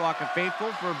the Mishawaka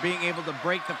faithful for being able to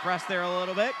break the press there a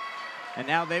little bit. And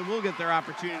now they will get their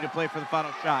opportunity to play for the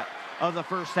final shot of the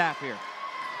first half here.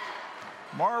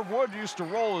 Marv Wood used to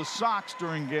roll his socks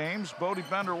during games. Bodie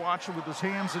Bender watching with his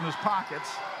hands in his pockets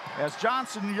as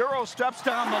Johnson Euro steps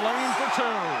down the lane for 2.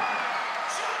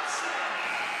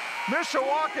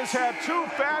 Mishawaka's had 2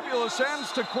 fabulous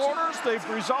ends to quarters. They've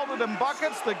resulted in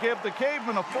buckets that give the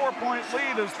Cavemen a 4-point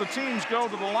lead as the teams go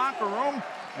to the locker room.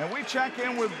 And we check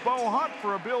in with Bo Hunt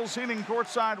for a Bills Heating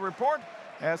courtside report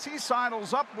as he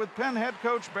sidles up with Penn head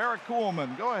coach Barrett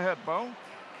Kuhlman. Go ahead, Bo.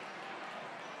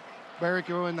 Barrett,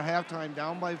 you're in the halftime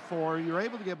down by 4. You're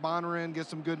able to get Bonner in, get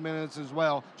some good minutes as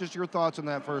well. Just your thoughts on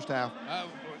that first half.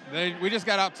 We just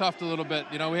got out toughed a little bit.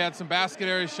 You know, we had some basket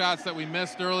area shots that we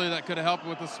missed early that could have helped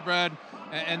with the spread.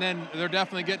 And then they're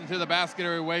definitely getting to the basket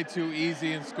area way too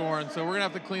easy and scoring. So we're going to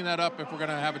have to clean that up if we're going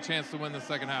to have a chance to win the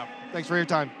second half. Thanks for your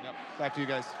time. Yep. Back to you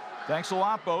guys. Thanks a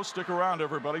lot, Bo. Stick around,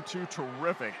 everybody. 2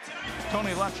 terrific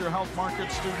Tony Letcher Health Market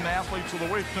student athletes of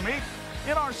the week to meet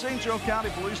in our St. Joe County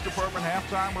Police Department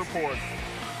halftime report.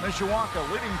 Mishawaka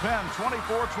leading Penn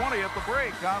 24-20 at the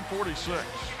break on 46.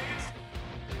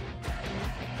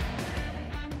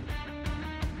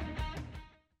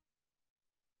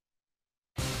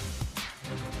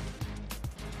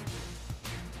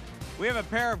 We have a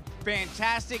pair of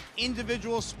fantastic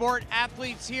individual sport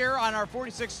athletes here on our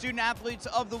 46 Student Athletes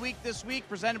of the Week this week,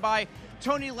 presented by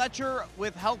Tony Letcher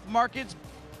with Health Markets.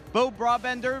 Bo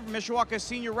Brabender, Mishawaka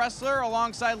senior wrestler,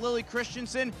 alongside Lily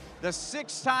Christensen, the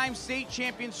 6-time state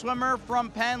champion swimmer from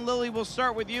Penn. Lily, we'll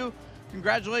start with you.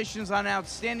 Congratulations on an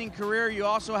outstanding career. You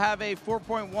also have a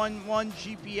 4.11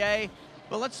 GPA.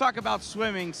 But let's talk about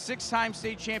swimming. 6-time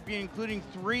state champion, including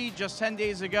 3 just 10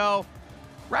 days ago.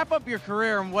 Wrap up your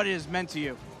career and what it has meant to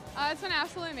you. It's been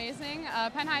absolutely amazing.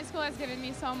 Penn High School has given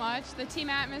me so much, the team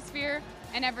atmosphere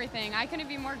and everything. I couldn't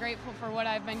be more grateful for what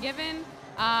I've been given.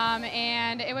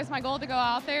 And it was my goal to go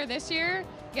out there this year,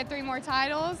 get 3 more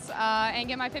titles, and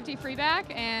get my 50 free back,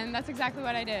 and that's exactly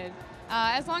what I did.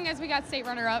 As long as we got state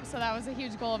runner-up, so that was a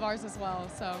huge goal of ours as well,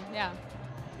 so yeah.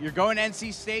 You're going to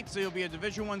NC State, so you'll be a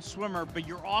Division I swimmer, but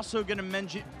you're also going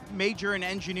to major in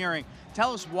engineering.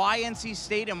 Tell us why NC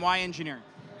State and why engineering?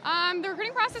 The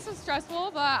recruiting process was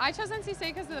stressful, but I chose NC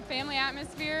State because of the family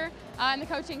atmosphere and the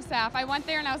coaching staff. I went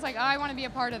there and I was like, oh, I want to be a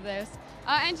part of this.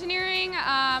 Engineering,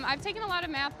 I've taken a lot of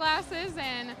math classes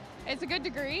and it's a good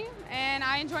degree and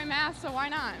I enjoy math, so why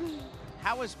not?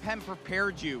 How has Penn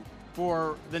prepared you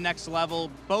for the next level,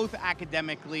 both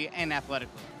academically and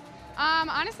athletically?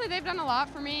 Honestly, they've done a lot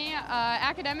for me.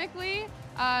 Academically,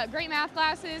 great math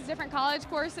classes, different college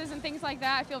courses and things like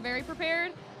that. I feel very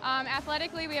prepared.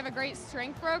 Athletically, we have a great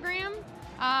strength program,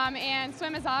 and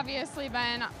swim has obviously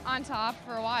been on top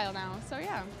for a while now, so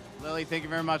yeah. Lily, thank you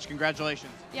very much.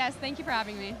 Congratulations. Yes, thank you for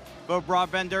having me. Bo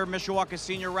Brabender, Mishawaka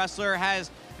senior wrestler,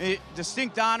 has a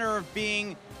distinct honor of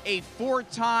being a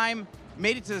 4-time,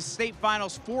 made it to the state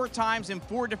finals 4 times in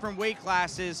 4 different weight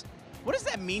classes. What does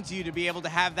that mean to you to be able to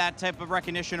have that type of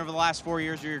recognition over the last 4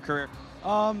 years of your career?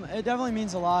 It definitely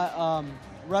means a lot.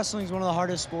 Wrestling is one of the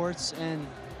hardest sports, and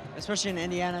especially in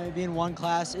Indiana, being one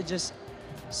class, it just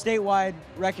statewide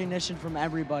recognition from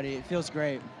everybody. It feels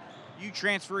great. You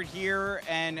transferred here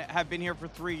and have been here for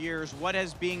 3 years. What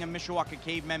has being a Mishawaka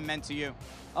Caveman meant to you?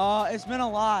 It's been a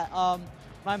lot.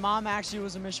 My mom actually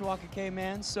was a Mishawaka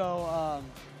Caveman, so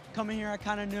coming here, I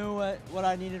kind of knew what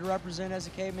I needed to represent as a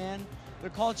caveman.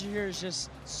 The culture here is just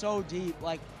so deep.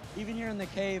 Like, even here in the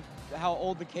cave, how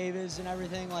old the cave is and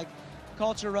everything, like,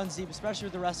 culture runs deep, especially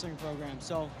with the wrestling program.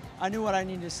 So I knew what I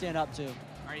needed to stand up to. All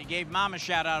right, you gave Mom a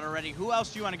shout out already. Who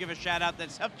else do you want to give a shout out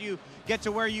that's helped you get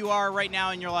to where you are right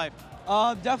now in your life?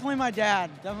 Definitely my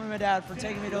dad. Definitely my dad for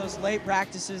taking me to those late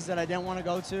practices that I didn't want to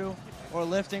go to, or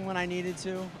lifting when I needed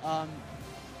to, and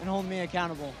holding me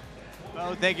accountable.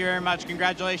 Bo, thank you very much.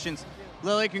 Congratulations.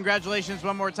 Lily, congratulations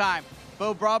one more time.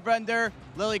 Bo Brabender,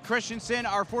 Lily Christensen,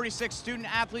 our 46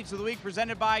 Student Athletes of the Week,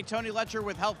 presented by Tony Letcher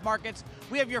with Health Markets.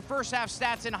 We have your first half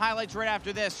stats and highlights right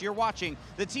after this. You're watching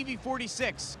the TV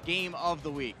 46 Game of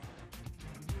the Week.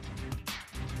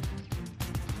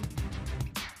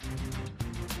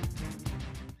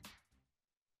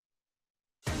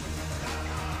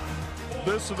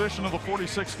 This edition of the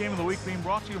 46th Game of the Week being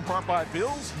brought to you in part by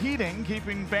Bills Heating,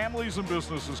 keeping families and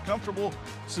businesses comfortable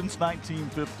since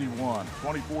 1951.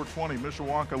 24-20,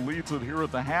 Mishawaka leads it here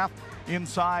at the half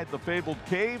inside the fabled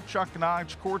cave. Chuck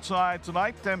Nodge courtside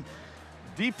tonight, and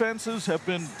defenses have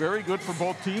been very good for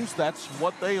both teams. That's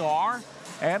what they are,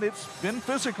 and it's been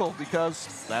physical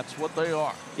because that's what they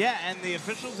are. Yeah, and the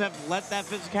officials have let that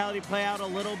physicality play out a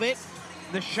little bit.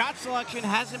 The shot selection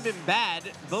hasn't been bad.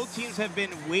 Both teams have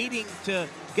been waiting to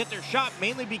get their shot,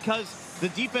 mainly because the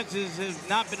defenses have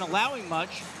not been allowing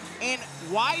much. And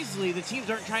wisely, the teams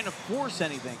aren't trying to force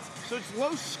anything. So it's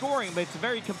low scoring, but it's a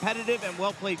very competitive and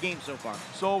well-played game so far.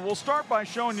 So we'll start by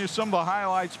showing you some of the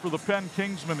highlights for the Penn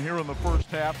Kingsman here in the first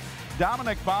half.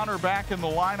 Dominic Bonner back in the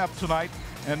lineup tonight.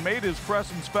 and made his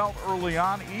presence felt early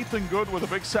on. Ethan Good with a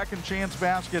big second chance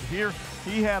basket here.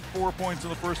 He had 4 points in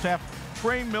the first half.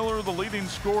 Trey Miller, the leading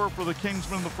scorer for the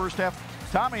Kingsmen in the first half.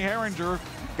 Tommy Herringer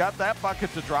got that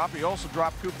bucket to drop. He also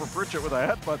dropped Cooper Pritchett with a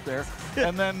headbutt there.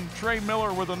 And then Trey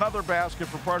Miller with another basket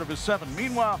for part of his 7.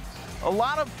 Meanwhile, a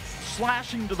lot of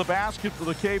slashing to the basket for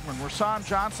the Cavemen. Rasan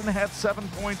Johnson had 7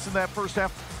 points in that first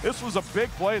half. This was a big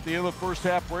play at the end of the first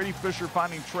half. Brady Fisher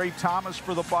finding Trey Thomas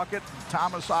for the bucket.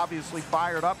 Thomas obviously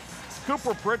fired up.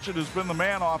 Cooper Pritchett has been the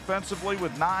man offensively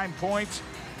with 9 points.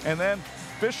 And then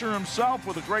Fisher himself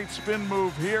with a great spin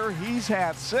move here. He's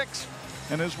had 6.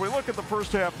 And as we look at the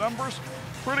first half numbers,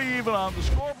 pretty even on the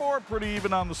scoreboard, pretty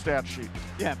even on the stat sheet.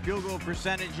 Yeah, field goal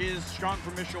percentages strong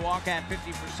for Mishawaka at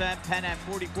 50%, Penn at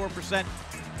 44%.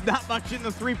 Not much in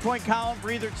the three-point column for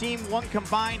either team, 1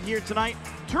 combined here tonight.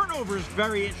 Turnovers,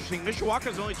 very interesting.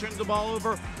 Mishawaka's only turned the ball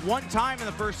over 1 time in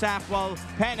the first half, while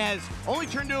Penn has only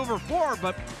turned it over 4,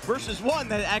 but versus 1,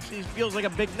 that actually feels like a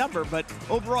big number. But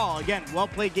overall, again,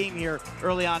 well-played game here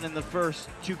early on in the first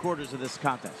 2 quarters of this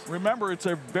contest. Remember, it's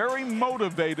a very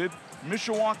motivated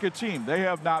Mishawaka team. They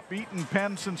have not beaten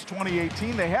Penn since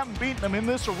 2018. They haven't beaten them in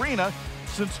this arena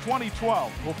since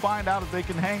 2012. We'll find out if they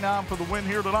can hang on for the win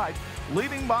here tonight.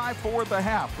 Leading by 4 at the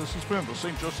half. This has been the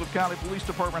St. Joseph County Police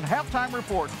Department halftime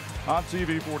report on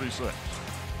TV 46.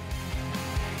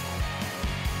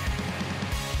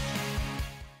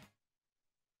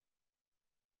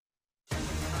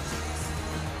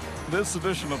 This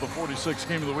edition of the 46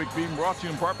 Game of the Week being brought to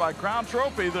you in part by Crown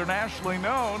Trophy. They're nationally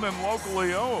known and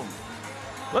locally owned.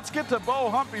 Let's get to Bo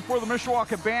Hunt before the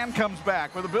Mishawaka band comes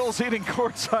back with the Bills Heating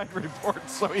courtside report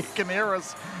so he can hear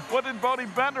us. What did Bodie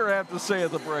Bender have to say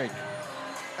at the break?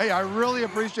 Hey, I really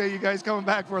appreciate you guys coming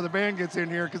back before the band gets in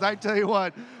here, because I tell you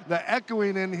what, the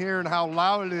echoing in here and how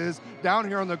loud it is down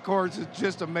here on the courts is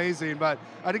just amazing. But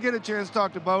I did get a chance to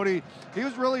talk to Bodie. He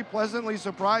was really pleasantly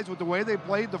surprised with the way they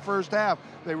played the first half.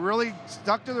 They really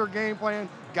stuck to their game plan,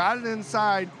 got it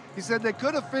inside. He said they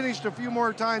could have finished a few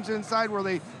more times inside where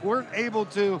they weren't able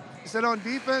to. He said on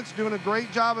defense, doing a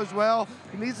great job as well.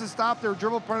 He needs to stop their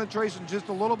dribble penetration just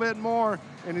a little bit more,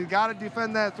 and he got to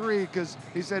defend that 3, because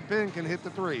he said Penn can hit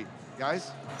the 3.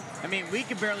 Guys? I mean, we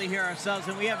can barely hear ourselves,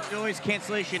 and we have noise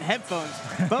cancellation headphones.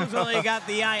 Bo's only got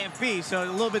the IFP, so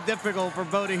a little bit difficult for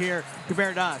Bo to hear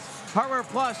compared to us. Hardware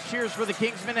Plus cheers for the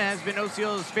Kingsmen. It has been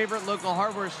Osceola's favorite local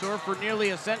hardware store for nearly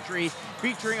a century,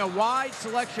 featuring a wide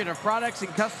selection of products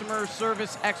and customer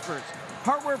service experts.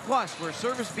 Hardware Plus, where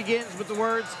service begins with the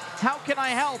words, "How can I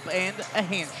help?" and a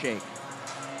handshake.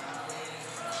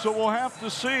 So we'll have to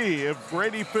see if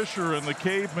Brady Fisher and the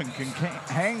Cavemen can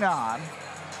hang on.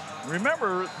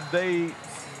 Remember, they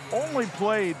only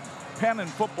played Penn in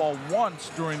football once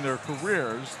during their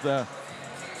careers. The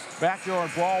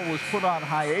backyard brawl was put on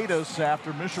hiatus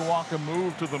after Mishawaka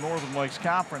moved to the Northern Lakes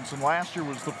Conference, and last year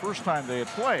was the first time they had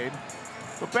played.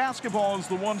 But basketball is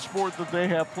the one sport that they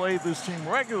have played this team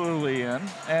regularly in,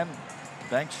 and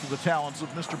thanks to the talents of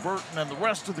Mr. Burton and the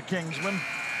rest of the Kingsmen,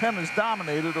 Penn has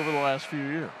dominated over the last few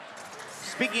years.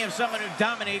 Speaking of someone who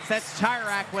dominates, that's Tire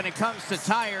Rack when it comes to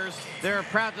tires. They're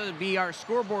proud to be our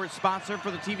scoreboard sponsor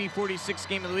for the TV 46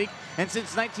 Game of the Week. And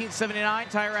since 1979,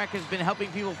 Tire Rack has been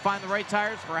helping people find the right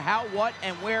tires for how, what,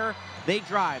 and where they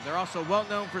drive. They're also well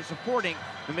known for supporting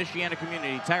the Michiana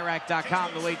community.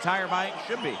 TireRack.com, the way tire buying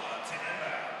should be.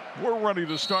 We're ready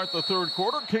to start the third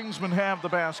quarter. Kingsmen have the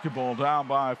basketball, down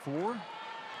by 4.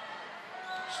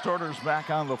 Starters back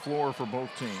on the floor for both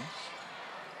teams.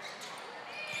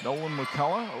 Nolan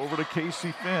McCullough over to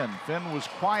Casey Finn. Finn was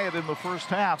quiet in the first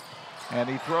half, and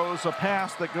he throws a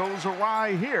pass that goes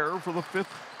awry here for the 5th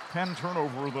Penn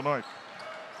turnover of the night.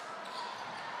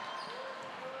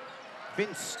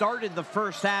 Finn started the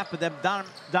first half, but then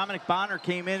Dominic Bonner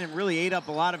came in and really ate up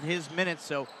a lot of his minutes,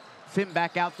 so Finn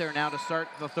back out there now to start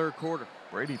the third quarter.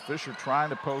 Brady Fisher trying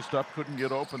to post up, couldn't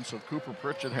get open, so Cooper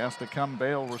Pritchett has to come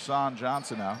bail Rasan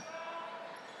Johnson out.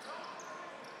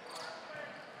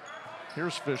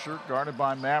 Here's Fisher, guarded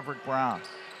by Maverick Brown.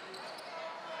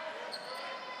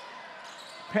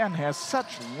 Penn has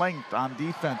such length on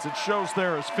defense. It shows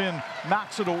there as Finn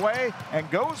knocks it away and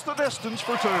goes the distance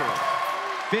for 2.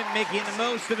 Finn making the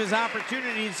most of his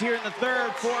opportunities here in the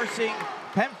third,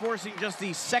 Penn forcing just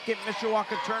the 2nd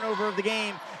Mishawaka turnover of the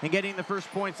game and getting the first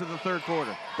points of the third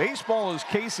quarter. Baseball is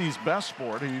Casey's best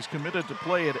sport. He's committed to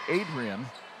play at Adrian,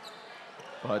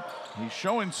 but he's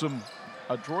showing some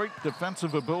adroit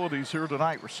defensive abilities here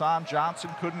tonight. Rasan Johnson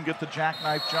couldn't get the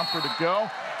jackknife jumper to go,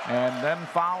 and then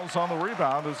fouls on the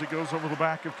rebound as he goes over the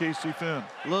back of Casey Finn.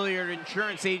 Lilliard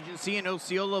Insurance Agency in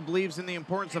Osceola believes in the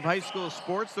importance of high school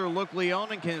sports. They're locally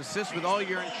owned and can assist with all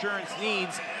your insurance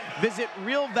needs. Visit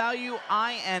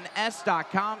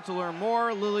realvalueins.com to learn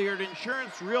more. Lilliard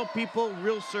Insurance, real people,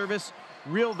 real service,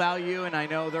 real value, and I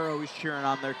know they're always cheering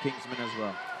on their Kingsmen as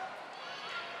well.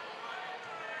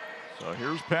 So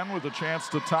here's Penn with a chance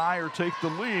to tie or take the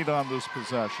lead on this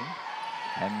possession.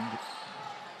 And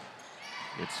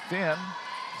it's Finn.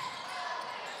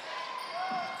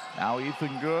 Now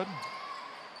Ethan Good.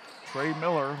 Trey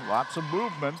Miller, lots of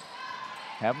movement.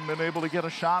 Haven't been able to get a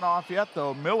shot off yet,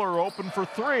 though. Miller open for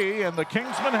three, and the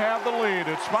Kingsmen have the lead.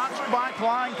 It's sponsored by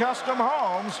Klein Custom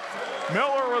Homes.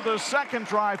 Miller with his second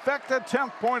trifecta,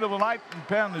 10th point of the night, and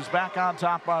Penn is back on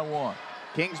top by one.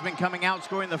 Kingsman coming out,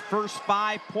 scoring the first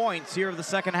 5 points here of the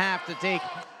second half to take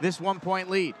this 1-point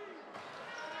lead.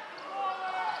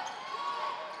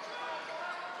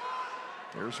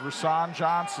 Here's Rasan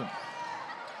Johnson.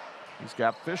 He's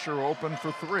got Fisher open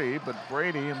for three, but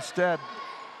Brady instead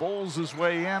bowls his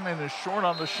way in and is short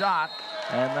on the shot,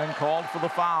 and then called for the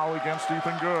foul against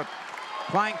Ethan Good.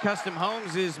 Klein Custom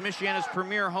Homes is Michiana's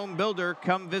premier home builder.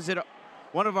 Come visit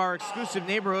one of our exclusive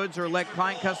neighborhoods or let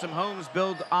Klein Custom Homes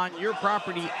build on your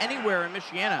property anywhere in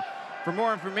Michiana. For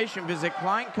more information, visit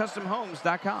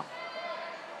KleinCustomHomes.com.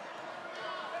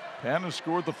 Penn has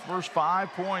scored the first 5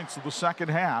 points of the second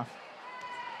half.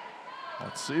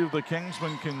 Let's see if the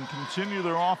Kingsmen can continue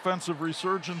their offensive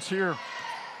resurgence here.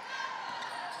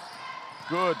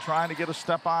 Good, trying to get a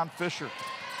step on Fisher.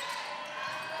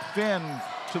 Finn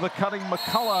to the cutting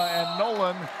McCullough, and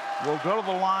Nolan will go to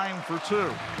the line for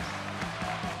two.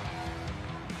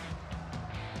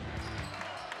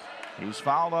 He's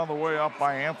fouled on the way up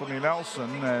by Anthony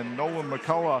Nelson, and Nolan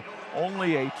McCullough,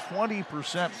 only a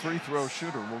 20% free throw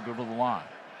shooter, will go to the line.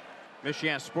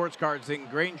 Michiana Sports Cards in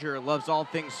Granger loves all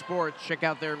things sports. Check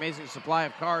out their amazing supply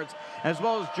of cards, as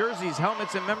well as jerseys,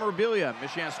 helmets, and memorabilia.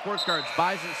 Michiana Sports Cards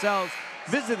buys and sells.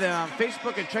 Visit them on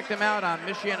Facebook and check them out on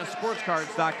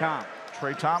MichianaSportsCards.com.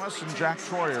 Trey Thomas and Jack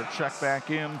Troyer check back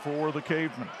in for the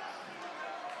Cavemen.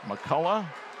 McCullough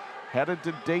headed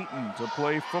to Dayton to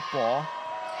play football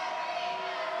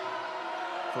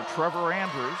for Trevor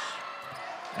Andrews,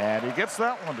 and he gets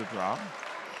that one to drop.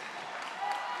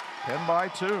 Penn by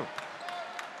 2.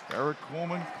 Eric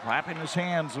Coleman clapping his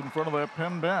hands in front of that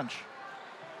Penn bench,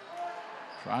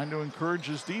 trying to encourage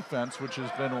his defense, which has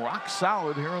been rock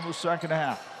solid here in the second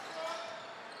half.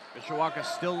 Mishawaka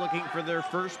still looking for their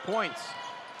first points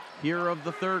here of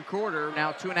the third quarter,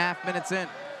 now 2.5 minutes in.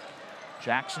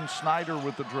 Jackson Snyder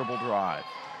with the dribble drive.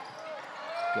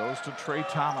 Goes to Trey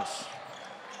Thomas.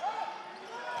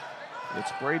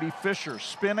 It's Brady Fisher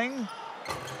spinning.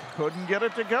 Couldn't get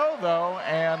it to go, though,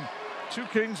 and two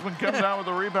Kingsmen come down with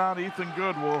the rebound. Ethan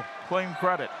Good will claim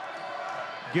credit.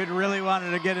 Good really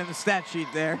wanted to get in the stat sheet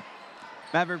there.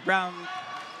 Maverick Brown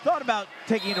thought about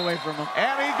taking it away from him.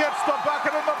 And he gets the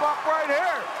bucket in the bump right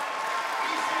here.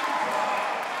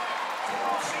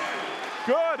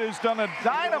 Good has done a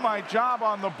dynamite job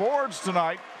on the boards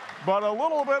tonight, but a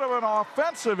little bit of an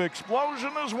offensive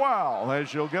explosion as well,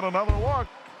 as you'll get another look.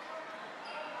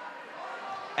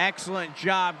 Excellent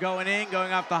job going in,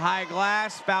 going off the high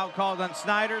glass. Foul called on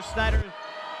Snyder. Snyder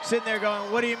sitting there going,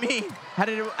 what do you mean?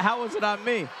 How was it on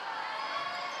me?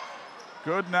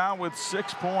 Good now with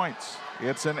 6 points.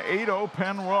 It's an 8-0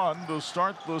 Penn run to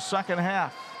start the second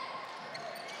half.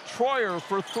 Troyer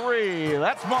for three.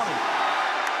 That's money.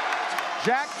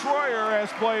 Jack Troyer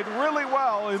has played really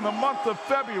well in the month of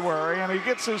February, and he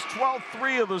gets his 12th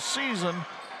three of the season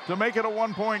to make it a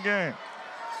 1-point game.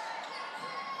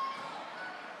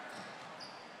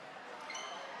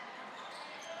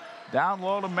 Down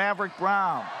low to Maverick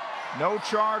Brown. No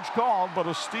charge called, but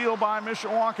a steal by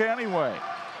Mishawaka anyway.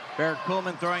 Barrett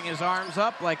Coleman throwing his arms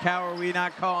up like, how are we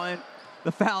not calling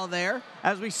the foul there?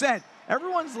 As we said,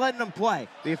 everyone's letting them play.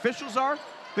 The officials are.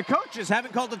 The coaches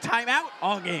haven't called a timeout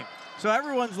all game. So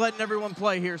everyone's letting everyone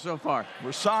play here so far.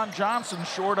 Rasan Johnson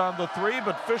short on the three,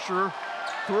 but Fisher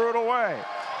threw it away.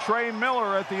 Trey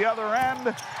Miller at the other end,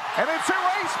 and it's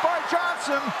erased by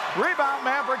Johnson. Rebound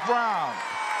Maverick Brown.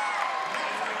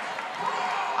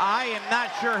 I am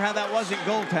not sure how that wasn't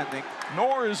goaltending.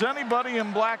 Nor is anybody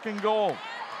in black and gold.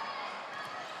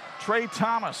 Trey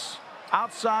Thomas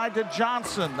outside to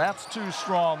Johnson. That's too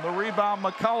strong. The rebound,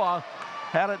 McCullough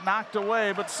had it knocked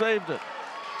away, but saved it.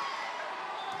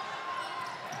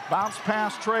 Bounce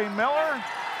past Trey Miller.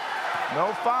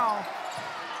 No foul.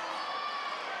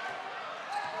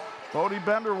 Bodie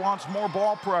Bender wants more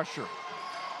ball pressure.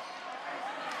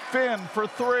 Finn for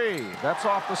three. That's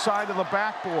off the side of the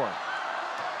backboard.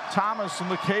 Thomas and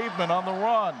the Cavemen on the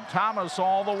run. Thomas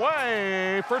all the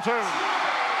way for two.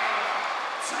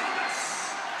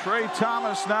 Trey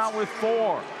Thomas now with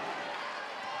four.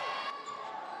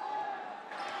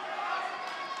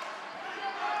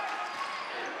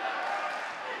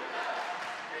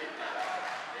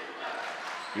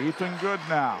 Ethan Good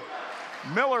now.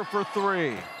 Miller for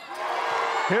three.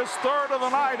 His third of the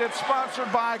night. It's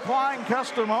sponsored by Klein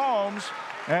Custom Homes.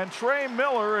 And Trey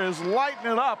Miller is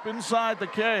lighting it up inside the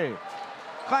cave.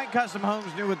 Klein Custom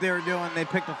Homes knew what they were doing. They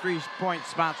picked a 3-point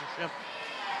sponsorship.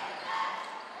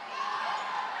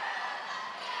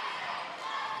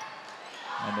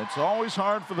 And it's always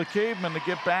hard for the Cavemen to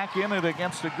get back in it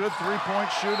against a good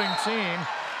three-point shooting team.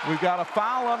 We've got a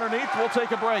foul underneath. We'll take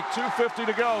a break. 2:50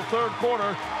 to go, third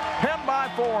quarter. Penn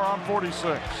by 4 on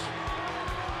 46.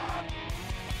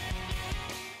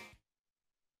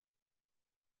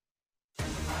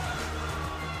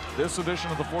 This edition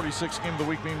of the 46 Game of the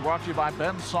Week being brought to you by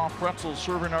Ben Soft Pretzels,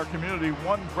 serving our community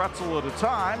one pretzel at a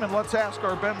time. And let's ask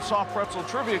our Ben Soft Pretzel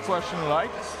trivia question tonight.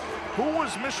 Who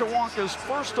was Mishawaka's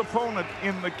first opponent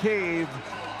in the cave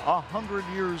 100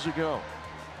 years ago?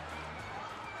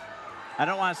 I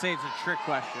don't want to say it's a trick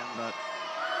question, but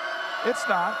It's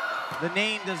not. the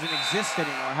name doesn't exist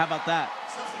anymore. How about that?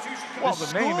 Well,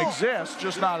 the name exists,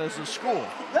 just not as a school.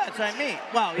 That's what I mean.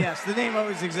 Well, yes, the name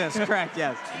always exists. Correct,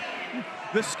 yes.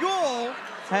 The school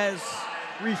has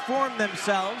reformed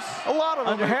themselves. A lot of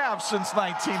them have since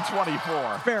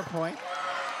 1924. Fair point.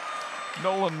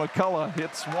 Nolan McCullough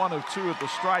hits 1 of 2 at the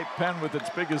stripe. Penn with its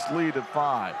biggest lead at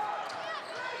 5.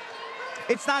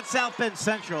 It's not South Bend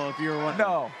Central, if you were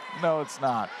wondering. No, it's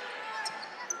not.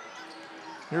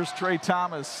 Here's Trey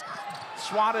Thomas,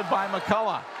 swatted by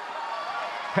McCullough.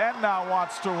 Penn now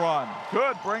wants to run.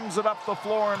 Good, brings it up the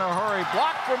floor in a hurry.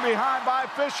 Blocked from behind by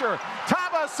Fisher.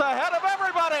 Thomas ahead of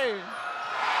everybody.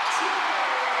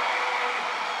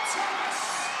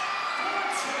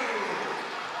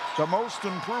 The most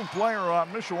improved player on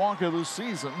Mishawaka this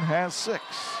season has 6.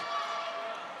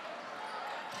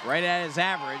 Right at his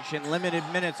average in limited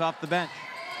minutes off the bench.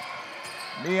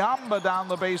 Miamba down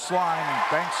the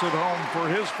baseline, banks it home for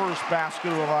his first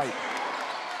basket of the night.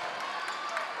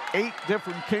 8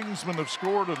 different Kingsmen have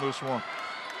scored in this one.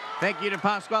 Thank you to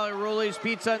Pasquale Rulli's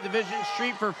Pizza on Division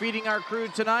Street for feeding our crew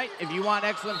tonight. If you want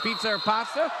excellent pizza or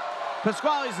pasta,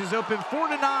 Pasquale's is open 4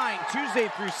 to 9, Tuesday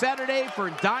through Saturday for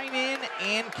dine-in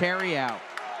and carry-out.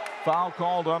 Foul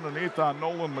called underneath on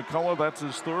Nolan McCullough. That's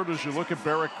his third as you look at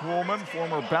Barrett Coolman,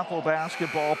 former Bethel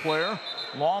basketball player,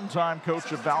 longtime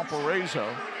coach of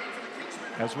Valparaiso.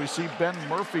 As we see Ben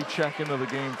Murphy check into the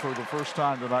game for the first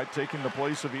time tonight, taking the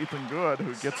place of Ethan Good,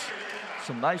 who gets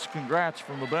some nice congrats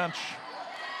from the bench.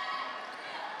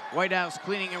 White House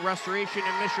Cleaning and Restoration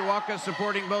in Mishawaka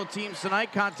supporting both teams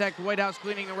tonight. Contact White House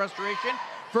Cleaning and Restoration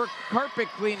for carpet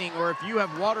cleaning, or if you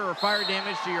have water or fire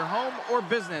damage to your home or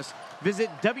business,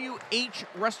 visit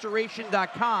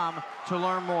whrestoration.com to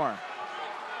learn more.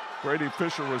 Brady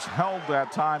Fisher was held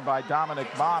that time by Dominic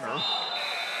Bonner.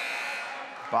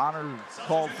 Bonner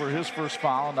called for his first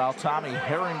foul. Now Tommy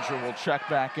Herringer will check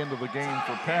back into the game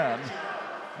for Penn,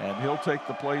 and he'll take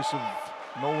the place of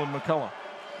Nolan McCullough.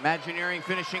 Imagineering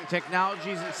Finishing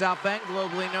Technologies in South Bend,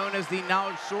 globally known as the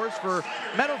knowledge source for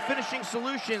metal finishing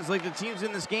solutions like the teams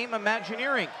in this game.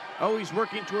 Imagineering, always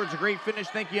working towards a great finish.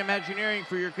 Thank you, Imagineering,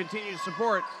 for your continued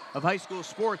support of high school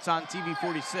sports on TV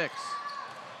 46.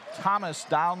 Thomas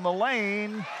down the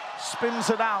lane, spins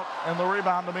it out, and the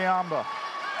rebound to Miamba.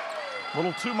 A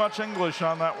little too much English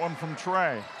on that one from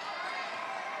Trey.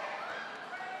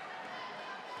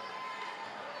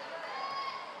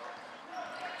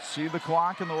 See the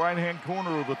clock in the right-hand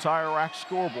corner of the Tire Rack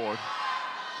scoreboard.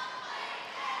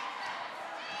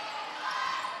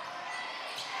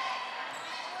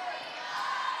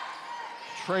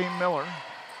 Trey Miller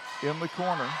in the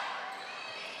corner.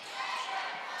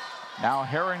 Now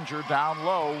Herringer down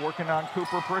low, working on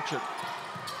Cooper Pritchett.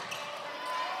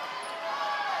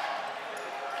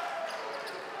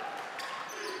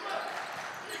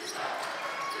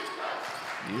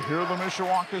 You hear the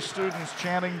Mishawaka students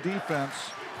chanting defense.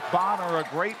 Bonner, a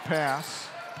great pass.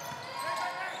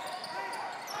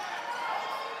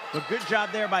 But good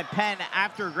job there by Penn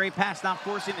after a great pass, not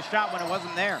forcing the shot when it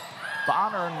wasn't there.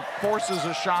 Bonner forces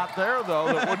a shot there, though,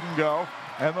 that wouldn't go.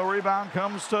 And the rebound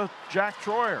comes to Jack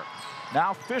Troyer.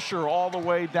 Now Fisher all the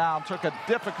way down, took a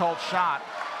difficult shot.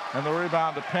 And the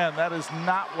rebound to Penn. That is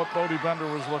not what Bodie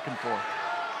Bender was looking for.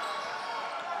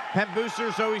 Penn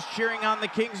Boosters always cheering on the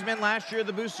Kingsmen. Last year,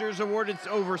 the Boosters awarded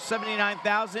over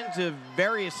 $79,000 to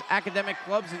various academic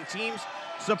clubs and teams.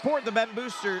 Support the Penn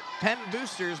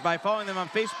Boosters by following them on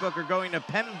Facebook or going to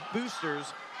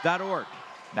pennboosters.org.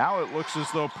 Now it looks as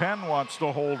though Penn wants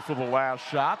to hold for the last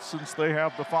shot since they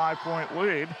have the 5-point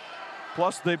lead.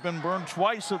 Plus, they've been burned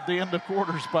twice at the end of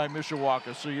quarters by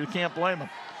Mishawaka, so you can't blame them.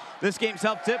 This game's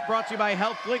Health Tip brought to you by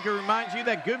Health Link. It reminds you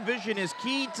that good vision is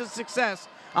key to success.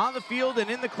 on the field and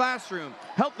in the classroom.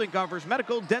 HealthLink offers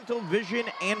medical, dental, vision,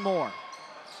 and more.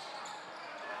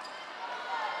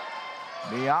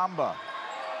 Niamba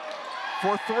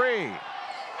for three.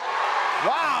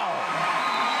 Wow!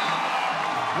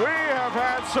 We have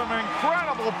had some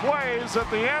incredible plays at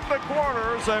the end of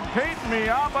quarters, and Peyton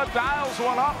Niamba dials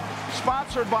one up,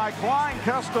 sponsored by Klein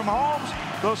Custom Homes.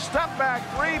 The step back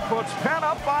three puts Penn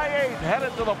up by 8,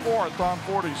 headed to the fourth on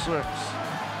 46.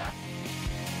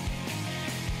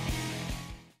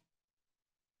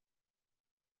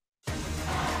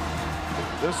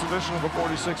 This edition of the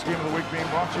 46 Game of the Week being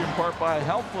brought to you in part by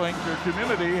HealthLink, your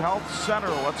community health center.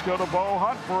 Let's go to Bo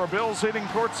Hunt for a Bills hitting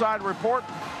courtside report.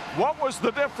 What was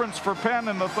the difference for Penn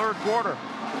in the third quarter?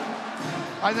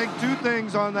 I think two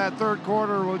things on that third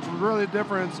quarter, which was really the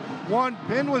difference. One,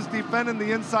 Penn was defending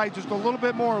the inside just a little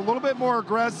bit more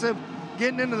aggressive,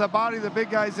 getting into the body of the big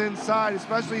guys inside,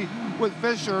 especially with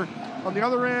Fisher. On the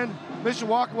other end,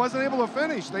 Mishawaka wasn't able to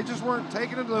finish. They just weren't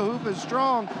taking it to the hoop as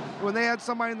strong. When they had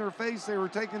somebody in their face, they were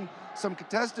taking some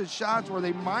contested shots where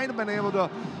they might have been able to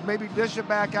maybe dish it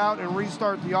back out and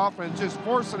restart the offense, just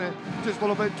forcing it just a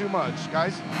little bit too much,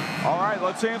 guys. All right,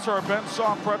 let's answer our Ben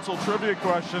Soft Pretzel trivia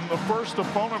question. The first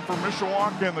opponent for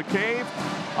Mishawaka in the Cave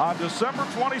on December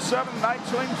 27,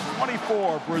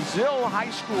 1924, Brazil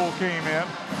High School came in.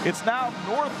 It's now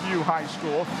Northview High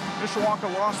School.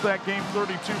 Mishawaka lost that game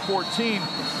 32-14.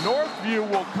 Northview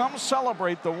will come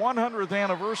celebrate the 100th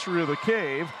anniversary of the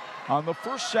Cave on the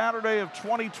first Saturday of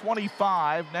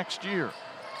 2025 next year.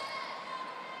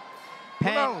 Who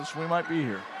knows? We might be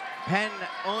here. Penn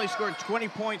only scored 20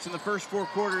 points in the first 4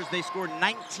 quarters. They scored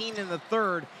 19 in the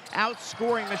third,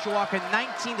 outscoring Mishawaka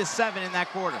 19-7 in that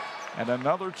quarter. And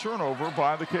another turnover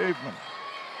by the Cavemen.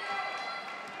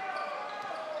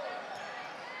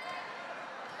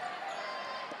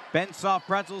 Ben Soft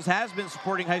Pretzels has been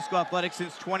supporting high school athletics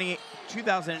since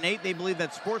 2008. They believe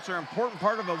that sports are an important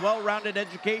part of a well-rounded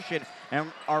education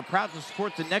and are proud to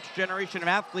support the next generation of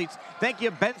athletes. Thank you,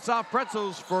 Ben Soft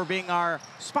Pretzels, for being our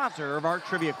sponsor of our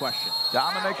trivia question.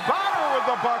 Dominic Bonner with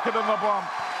the bucket and the bump.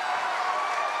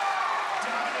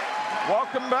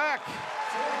 Welcome back.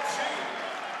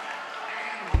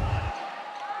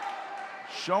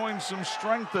 Showing some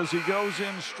strength as he goes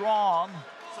in strong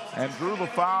and drew the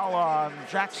foul on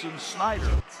Jackson Snyder.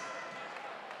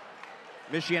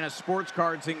 Michiana Sports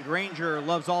Cards in Granger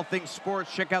loves all things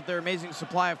sports. Check out their amazing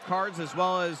supply of cards as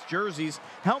well as jerseys,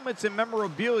 helmets, and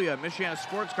memorabilia. Michiana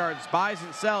Sports Cards buys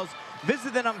and sells.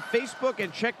 Visit them on Facebook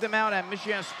and check them out at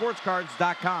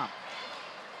MichianaSportsCards.com.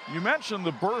 You mentioned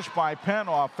the burst by Penn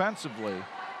offensively,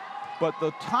 but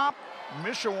the top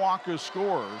Mishawaka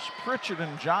scorers, Pritchett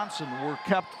and Johnson, were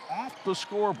kept off the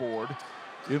scoreboard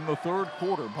in the third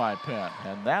quarter by Penn.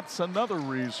 And that's another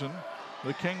reason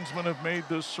the Kingsmen have made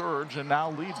this surge and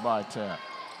now lead by 10.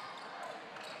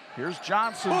 Here's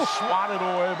Johnson, swatted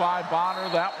away by Bonner.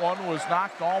 That one was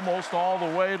knocked almost all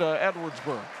the way to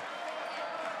Edwardsburg.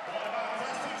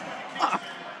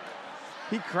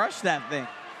 He crushed that thing.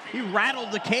 He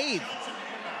rattled the Cave.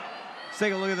 Let's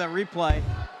take a look at that replay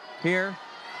here.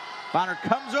 Bonner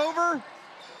comes over,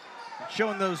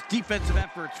 showing those defensive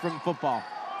efforts from football.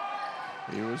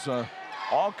 He was an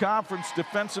all-conference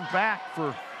defensive back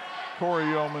for Corey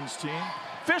Yeoman's team.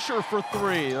 Fisher for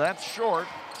three, that's short.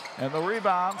 And the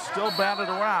rebound still batted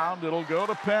around. It'll go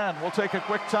to Penn. We'll take a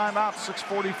quick timeout,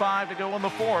 6:45 to go in the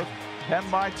fourth. Penn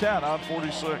by 10 on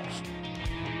 46.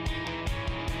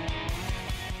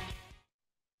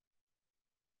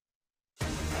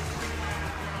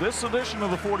 This edition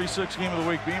of the 46 Game of the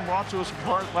Week being brought to us in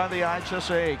part by the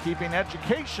IHSA, keeping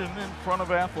education in front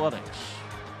of athletics.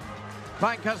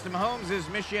 Klein Custom Homes is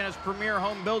Michiana's premier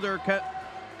home builder.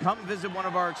 Come visit one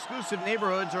of our exclusive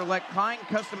neighborhoods or let Klein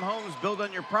Custom Homes build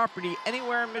on your property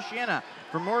anywhere in Michiana.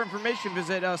 For more information,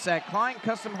 visit us at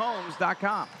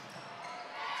KleinCustomHomes.com.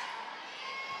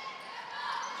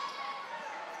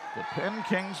 The Penn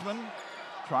Kingsmen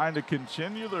trying to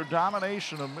continue their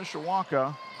domination of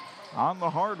Mishawaka on the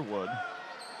hardwood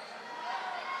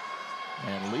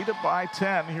and lead it by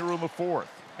 10 here in the fourth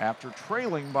after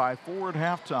trailing by 4 at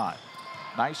halftime.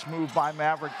 Nice move by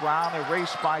Maverick Brown,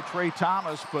 erased by Trey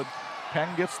Thomas, but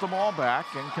Penn gets the ball back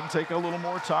and can take a little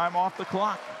more time off the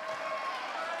clock.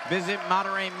 Visit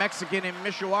Monterey Mexican in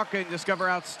Mishawaka and discover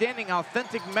outstanding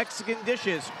authentic Mexican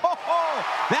dishes. Ho, ho!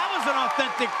 That was an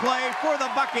authentic play for the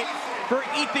bucket for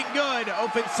Ethan Good.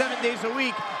 Open 7 days a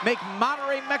week. Make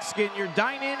Monterey Mexican your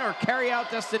dine-in or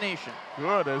carry-out destination.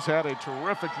 Good has had a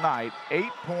terrific night. 8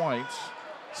 points,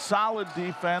 solid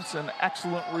defense, and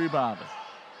excellent rebounding.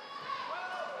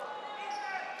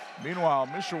 Meanwhile,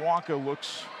 Mishawaka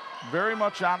looks very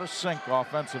much out of sync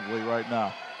offensively right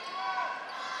now.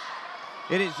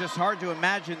 It is just hard to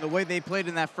imagine the way they played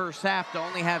in that first half to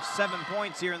only have 7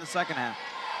 points here in the second half.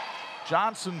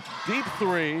 Johnson, deep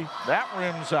three. That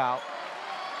rims out.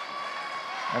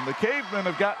 And the Cavemen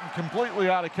have gotten completely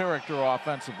out of character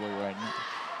offensively right now.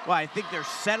 Well, I think they're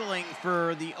settling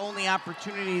for the only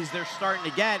opportunities they're starting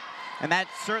to get, and that's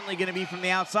certainly going to be from the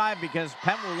outside because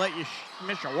Penn will let you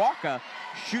Mishawaka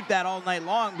shoot that all night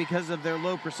long because of their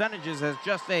low percentages as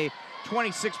just a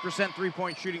 26%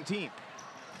 three-point shooting team.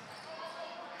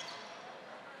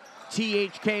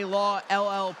 THK Law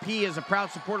LLP is a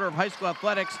proud supporter of high school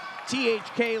athletics.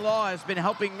 THK Law has been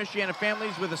helping Michiana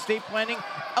families with estate planning,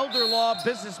 elder law,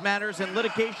 business matters, and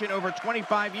litigation over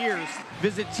 25 years.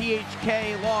 Visit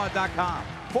thklaw.com.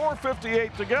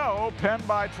 4:58 to go. Penn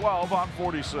by 12 on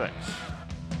 46.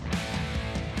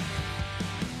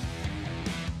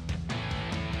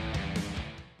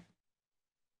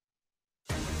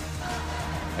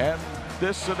 And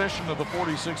this edition of the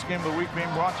 46 Game of the Week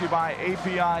being brought to you by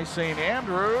API St.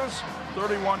 Andrews.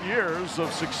 31 years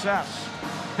of success.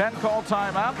 Penn call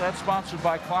timeout. That's sponsored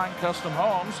by Klein Custom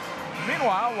Homes.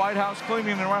 Meanwhile, White House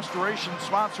Cleaning and Restoration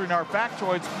sponsoring our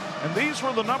factoids. And these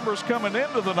were the numbers coming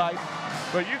into the night.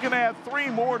 But you can add 3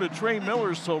 more to Trey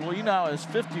Miller's total. He now has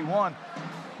 51.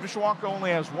 Mishawaka only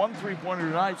has 1 3-pointer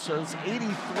tonight, so it's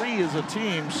 83 as a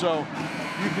team. So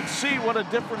you can see what a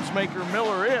difference maker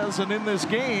Miller is. And in this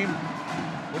game,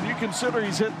 when you consider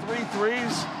he's hit 3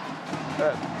 threes,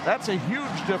 that's a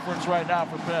huge difference right now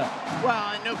for Penn.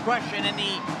 Well, no question. And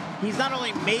he's not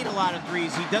only made a lot of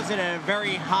threes, he does it at a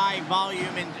very high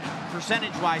volume and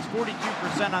percentage-wise,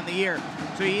 42% on the year.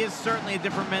 So he is certainly a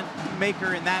difference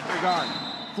maker in that regard.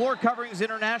 Floor Coverings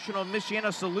International of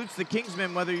Michiana salutes the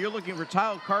Kingsmen. Whether you're looking for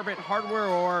tile, carpet, hardware,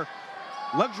 or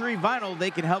luxury vinyl,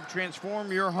 they can help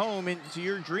transform your home into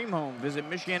your dream home. Visit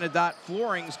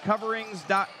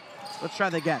Michiana.flooringcoverings.com. Let's try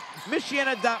that again.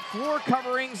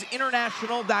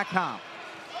 Michiana.floorcoveringsinternational.com.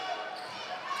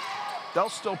 They'll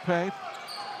still pay.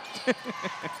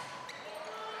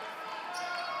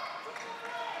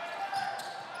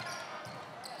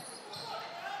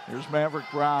 Here's Maverick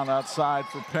Brown outside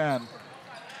for Penn.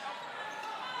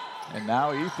 And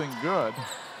now Ethan Good.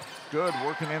 Good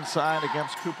working inside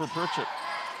against Cooper Pritchett.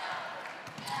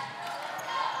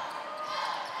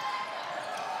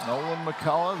 Nolan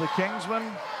McCullough, the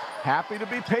Kingsman, happy to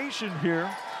be patient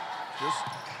here. Just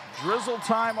drizzle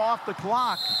time off the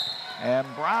clock. And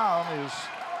Brown is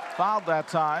fouled that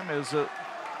time as it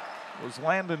was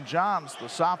Landon Johns, the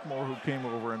sophomore, who came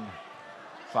over and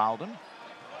fouled him.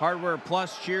 Hardware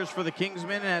Plus cheers for the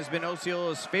Kingsmen and has been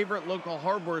Osceola's favorite local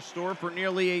hardware store for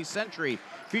nearly a century,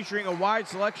 featuring a wide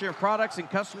selection of products and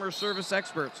customer service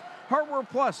experts. Hardware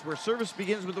Plus, where service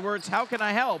begins with the words, "How can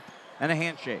I help?" and a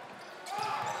handshake.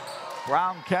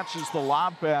 Brown catches the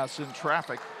lob pass in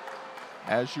traffic,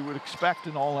 as you would expect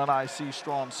an all-NIC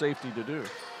strong safety to do.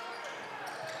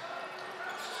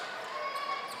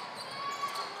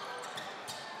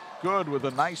 Good with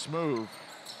a nice move.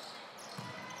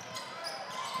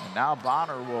 And now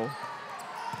Bonner will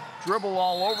dribble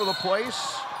all over the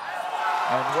place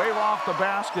and wave off the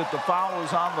basket. The foul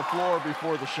was on the floor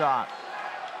before the shot.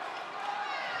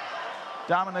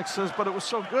 Dominic says, but it was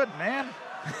so good, man.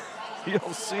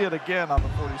 You'll see it again on the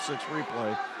 46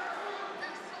 replay.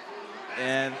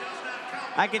 And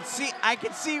I can see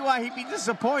why he'd be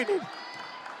disappointed.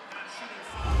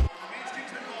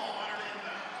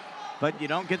 But you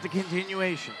don't get the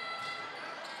continuation.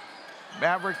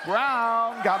 Maverick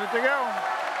Brown got it to go.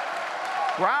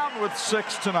 Brown with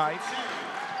 6 tonight.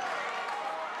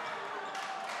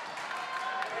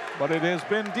 But it has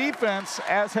been defense,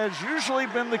 as has usually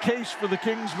been the case for the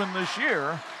Kingsmen this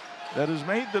year, that has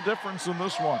made the difference in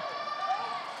this one.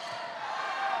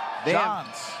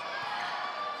 Johns.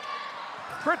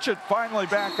 Pritchett finally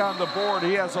back on the board.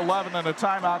 He has 11 and a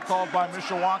timeout called by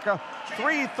Mishawaka.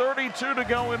 3:32 to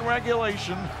go in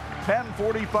regulation. Penn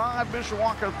 45,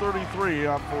 Mishawaka 33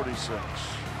 on 46.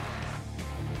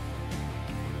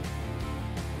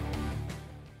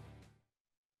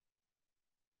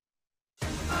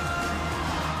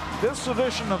 This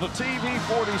edition of the TV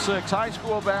 46 High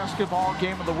School Basketball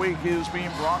Game of the Week is being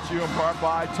brought to you in part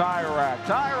by Tire Rack.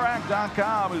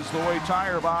 TireRack.com is the way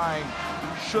tire buying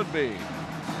should be.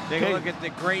 Take a look at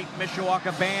the great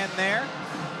Mishawaka band there.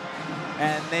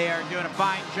 And they are doing a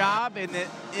fine job in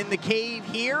the cave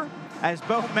here. As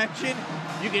Bo mentioned,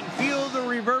 you can feel the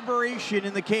reverberation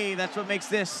in the cave. That's what makes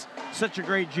this such a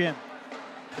great gym.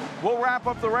 We'll wrap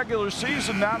up the regular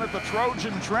season down at the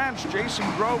Trojan Trench. Jason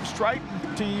Grove's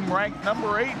Triton team ranked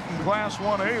number 8 in Class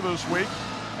 1A this week.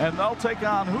 and they'll take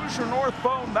on Hoosier North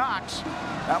Bow Knox.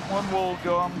 That one will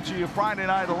come to you Friday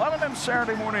night, 11 and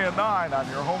Saturday morning at 9 on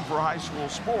your home for high school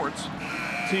sports,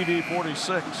 TV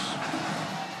 46.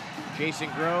 Jason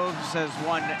Groves has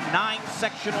won 9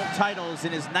 sectional titles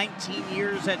in his 19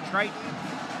 years at Triton.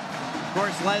 Of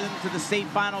course, led them to the state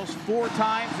finals 4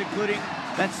 times, including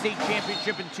that state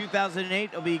championship in 2008.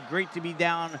 It'll be great to be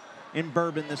down in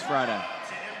Bourbon this Friday.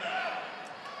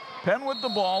 Penn with the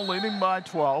ball, leading by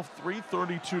 12,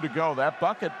 3:32 to go. That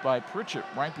bucket by Pritchett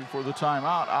right before the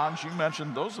timeout. Ange, you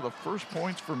mentioned those are the first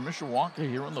points for Mishawaka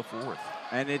here in the 4th.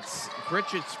 And it's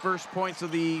Pritchett's first points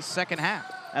of the second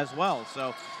half as well.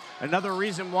 So another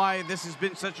reason why this has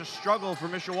been such a struggle for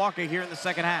Mishawaka here in the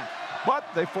second half. But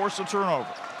they force a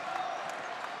turnover.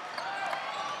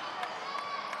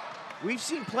 We've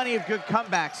seen plenty of good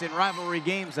comebacks in rivalry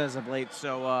games as of late,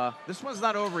 so this one's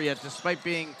not over yet, despite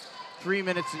being 3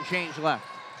 minutes and change left.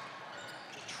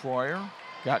 Troyer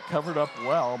got covered up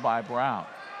well by Brown.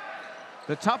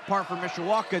 The tough part for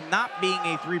Mishawaka, not being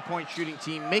a three-point shooting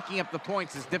team, making up the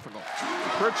points is difficult.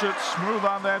 Pritchett smooth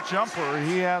on that jumper.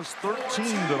 He has 13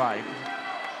 tonight.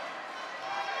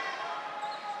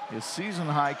 His season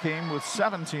high came with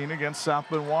 17 against South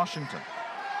Bend, Washington.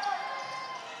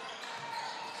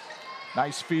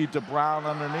 Nice feed to Brown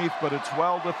underneath, but it's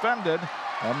well defended.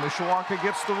 And Mishawaka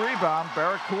gets the rebound.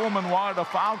 Barrett Kuhlman wanted a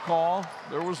foul call.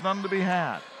 There was none to be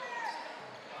had.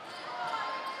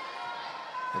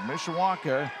 But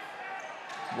Mishawaka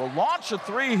will launch a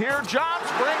 3 here.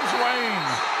 Johns brings Wayne.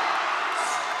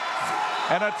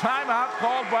 And a timeout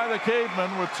called by the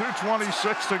Cavemen with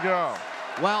 2:26 to go.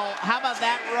 Well, how about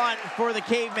that run for the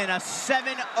Cavemen? A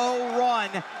 7-0 run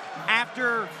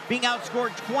after being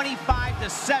outscored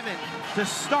 25-7 to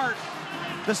start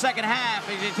the second half.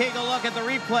 As you take a look at the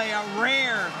replay, a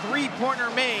rare 3-pointer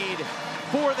made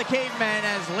for the Cavemen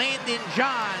as Landon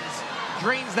Johns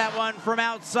drains that one from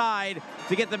outside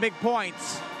to get the big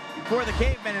points for the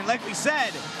Cavemen. And like we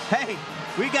said, hey,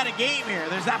 we got a game here.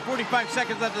 There's not 45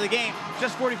 seconds left of the game,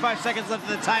 just 45 seconds left of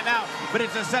the timeout, but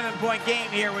it's a 7-point game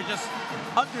here with just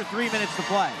under 3 minutes to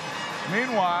play.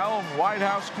 Meanwhile, White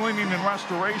House Cleaning and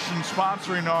Restoration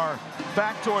sponsoring our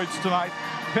factoids tonight.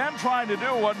 Penn trying to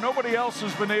do what nobody else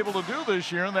has been able to do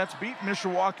this year, and that's beat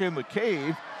Mishawaka in the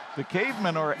Cave. The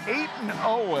Cavemen are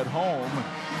 8-0 at home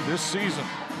this season,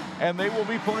 and they will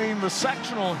be playing the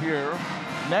sectional here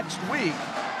next week.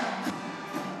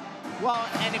 Well,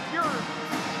 and if you're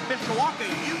Mishawaka,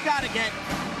 you got to get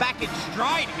back in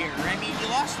stride here. I mean, you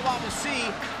lost to Wabba C,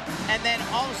 and then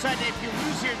all of a sudden, if you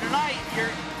lose here tonight,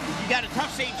 you got a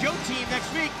tough St. Joe team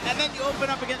next week, and then you open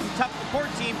up against a tough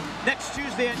LaPorte team next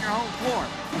Tuesday on your home floor.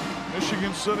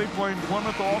 Michigan City playing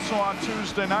Plymouth also on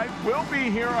Tuesday night. We'll be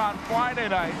here on Friday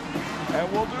night,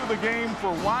 and we'll do the game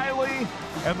for Riley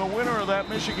and the winner of that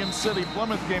Michigan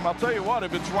City-Plymouth game. I'll tell you what,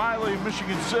 if it's Riley and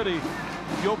Michigan City,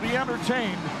 you'll be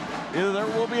entertained. There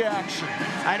will be action.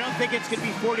 I don't think it's going to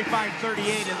be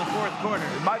 45-38 in the 4th quarter.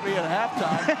 It might be at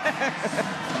halftime.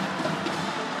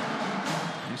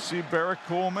 You see Barrett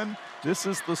Coleman. This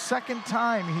is the second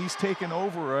time he's taken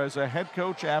over as a head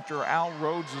coach after Al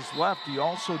Rhodes has left. He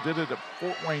also did it at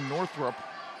Fort Wayne Northrop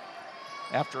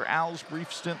after Al's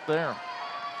brief stint there.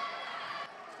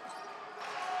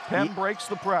 Penn breaks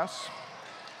the press.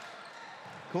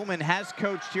 Coleman has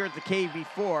coached here at the Cave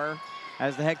before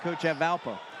as the head coach at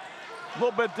Valpo. A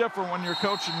little bit different when you're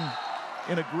coaching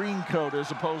in a green coat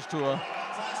as opposed to a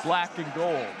black and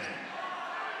gold.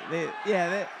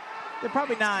 They're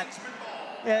probably not.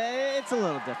 Yeah, it's a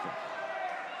little different.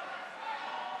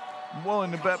 I'm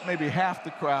willing to bet maybe half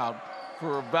the crowd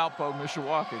for a Valpo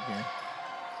Mishawaka game.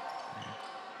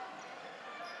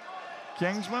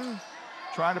 Kingsman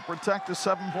trying to protect a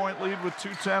 7-point lead with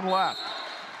 2:10 left.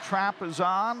 Trap is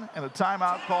on, and a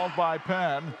timeout called by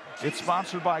Penn. It's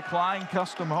sponsored by Klein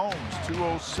Custom Homes.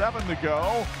 2:07 to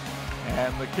go,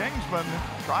 and the Kingsmen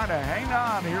trying to hang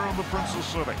on here in the Princess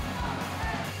City.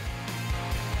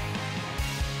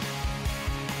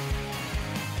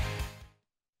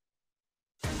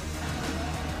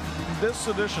 This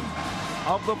edition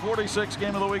of the 46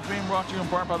 Game of the Week being brought to you in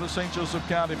part by the St. Joseph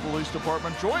County Police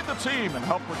Department. Join the team and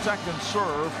help protect and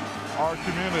serve our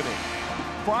community.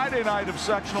 Friday night of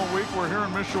sectional week, we're here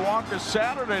in Mishawaka.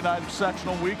 Saturday night of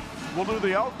sectional week, we'll do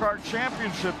the Elkhart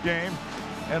Championship game.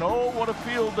 And oh, what a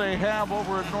field they have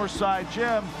over at Northside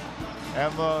Gym.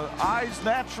 And the eyes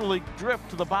naturally drift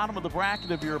to the bottom of the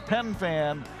bracket if you're a Penn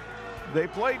fan. They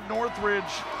played Northridge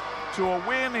to a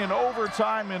win in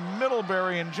overtime in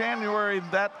Middlebury in January.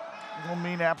 That will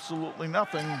mean absolutely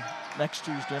nothing next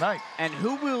Tuesday night. And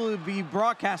who will be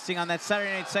broadcasting on that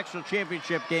Saturday night sectional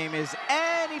championship game is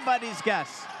anybody's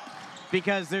guess.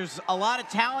 because there's a lot of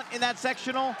talent in that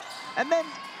sectional, and then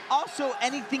also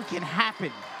anything can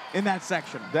happen in that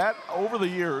sectional. That, over the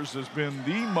years, has been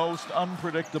the most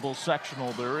unpredictable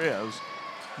sectional there is.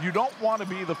 You don't want to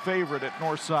be the favorite at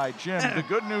Northside Gym. The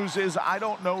good news is I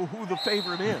don't know who the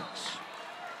favorite is.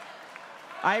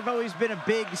 I've always been a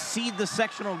big seed the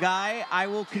sectional guy. I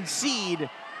will concede,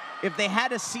 if they had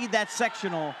to seed that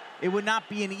sectional, it would not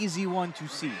be an easy one to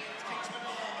seed.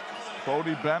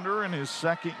 Bodie Bender in his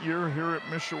second year here at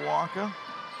Mishawaka.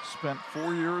 Spent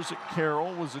 4 years at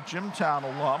Carroll, was a Jimtown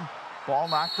alum. Ball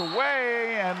knocked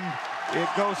away, and it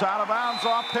goes out of bounds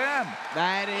off Penn.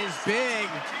 That is big.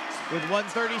 With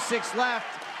 1:36 left,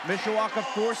 Mishawaka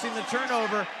forcing the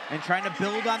turnover and trying to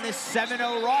build on this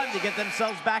 7-0 run to get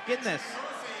themselves back in this.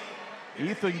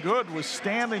 Ethan Good was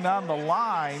standing on the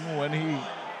line when he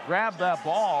grabbed that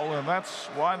ball, and that's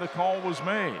why the call was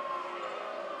made.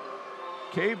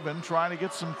 Cavemen trying to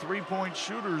get some three-point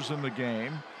shooters in the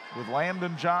game with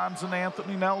Landon Johns and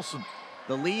Anthony Nelson.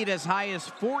 The lead as high as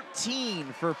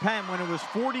 14 for Penn when it was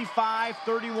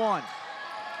 45-31.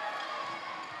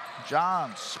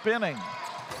 Johns spinning,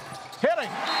 hitting.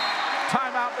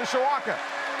 Timeout Mishawaka.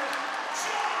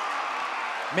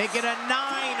 Make it a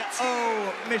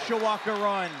 9-0 Mishawaka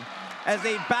run as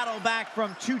they battle back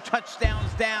from 2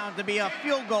 touchdowns down to be a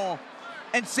field goal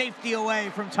and safety away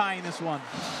from tying this one.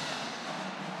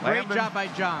 Great job by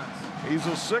Johns. He's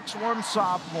a 6'1"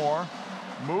 sophomore,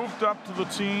 moved up to the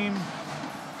team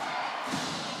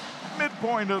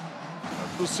midpoint of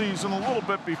the season, a little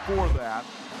bit before that,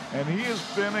 and he has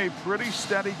been a pretty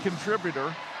steady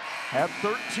contributor. Had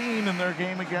 13 in their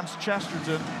game against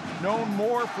Chesterton, known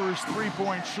more for his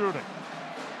three-point shooting.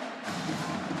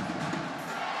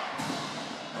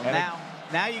 Well,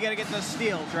 now you got to get those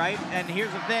steals, right? And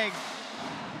here's the thing.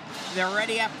 They're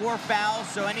already at 4 fouls,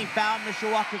 so any foul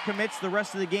Mishawaka commits the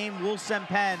rest of the game will send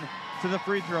Penn to the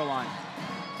free throw line.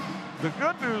 The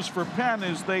good news for Penn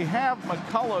is they have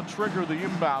McCullough trigger the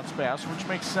inbounds pass, which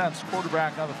makes sense,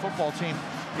 quarterback on the football team.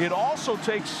 It also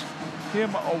takes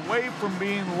him away from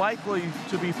being likely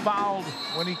to be fouled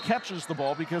when he catches the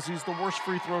ball because he's the worst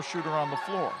free throw shooter on the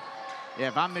floor. Yeah,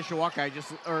 if I'm Mishawaka, I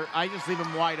just leave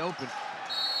him wide open.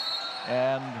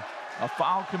 And a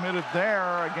foul committed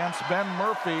there against Ben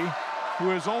Murphy, who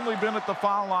has only been at the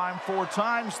foul line 4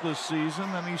 times this season,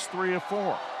 and he's 3 of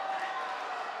 4.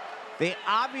 They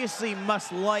obviously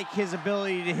must like his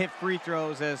ability to hit free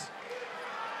throws as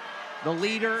the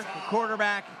leader, the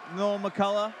quarterback, Noel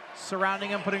McCullough, surrounding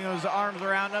him, putting his arms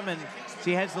around him, and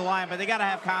he heads the line. But they got to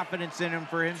have confidence in him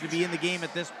for him to be in the game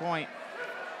at this point.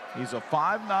 He's a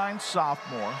 5'9"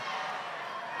 sophomore.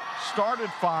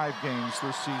 Started 5 games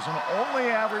this season, only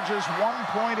averages 1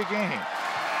 point a game.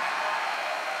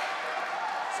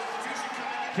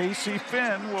 Casey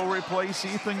Finn will replace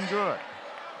Ethan Good.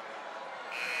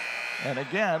 And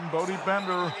again, Bodie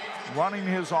Bender running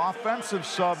his offensive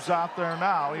subs out there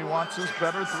now. He wants his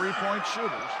better three-point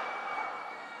shooters.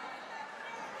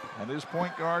 And his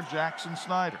point guard, Jackson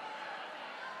Snyder.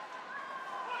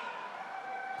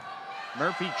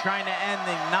 Murphy trying to end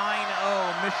the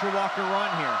 9-0 Mishawaka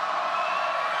run here.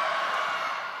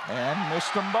 And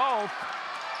missed them both.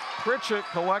 Pritchett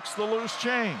collects the loose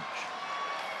change.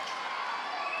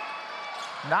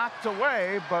 Knocked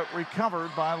away, but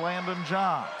recovered by Landon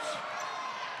Johns.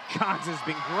 Johns has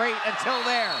been great until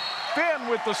there. Finn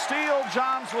with the steal,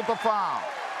 Johns with the foul.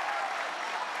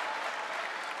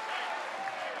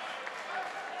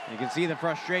 You can see the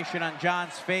frustration on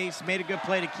Johns' face. Made a good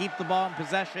play to keep the ball in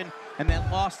possession and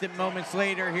then lost it moments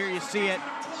later. Here you see it.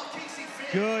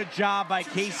 Good job by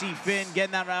Casey Finn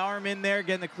getting that arm in there,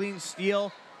 getting the clean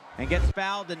steal, and gets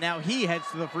fouled, and now he heads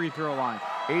to the free throw line.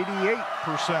 88%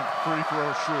 free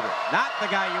throw shooter. Not the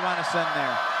guy you want to send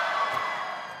there.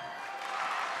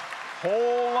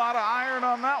 Whole lot of iron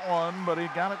on that one, but he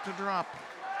got it to drop.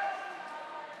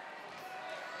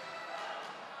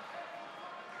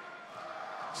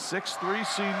 .63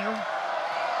 senior.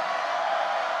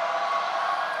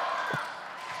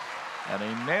 And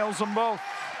he nails them both.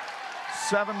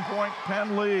 7-point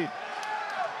Penn lead.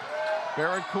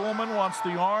 Barrett Kuhlman wants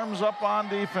the arms up on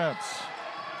defense.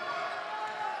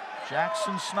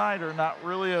 Jackson Snyder, not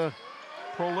really a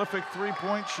prolific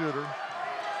three-point shooter.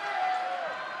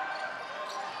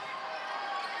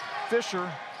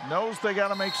 Fisher knows they got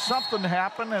to make something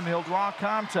happen, and he'll draw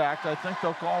contact. I think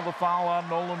they'll call the foul on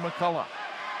Nolan McCullough.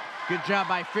 Good job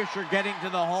by Fisher getting to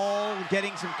the hole,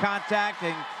 getting some contact,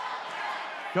 and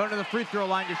going to the free throw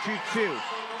line to shoot 2.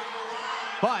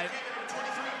 But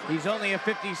he's only a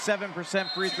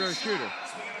 57% free throw shooter.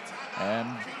 And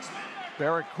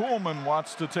Barrett Kuhlman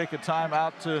wants to take a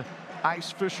timeout to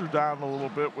ice Fisher down a little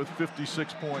bit with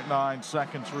 56.9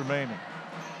 seconds remaining.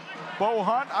 Bo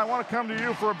Hunt, I want to come to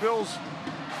you for a Bills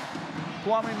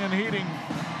Plumbing and Heating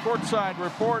courtside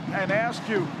report and ask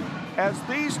you, as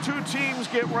these two teams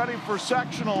get ready for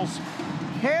sectionals,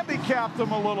 handicap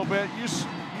them a little bit.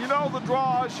 You know the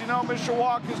draws. You know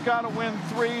Mishawaka's got to win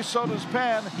 3, so does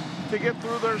Penn, to get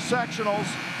through their sectionals.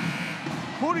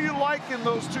 Who do you like in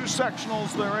those 2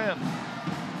 sectionals they're in?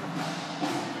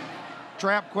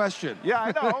 Trap question. Yeah,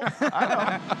 I know.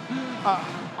 I know.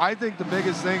 I think the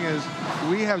biggest thing is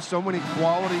we have so many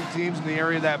quality teams in the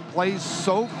area that play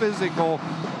so physical,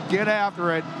 get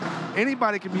after it.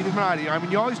 Anybody can beat anybody. I mean,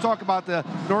 you always talk about the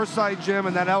Northside Gym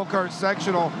and that Elkhart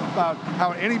sectional about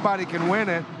how anybody can win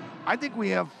it. I think we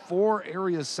have 4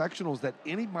 area sectionals that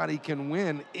anybody can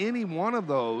win any one of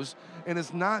those, and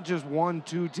it's not just 1,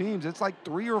 2 teams. It's like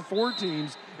 3 or 4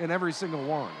 teams in every single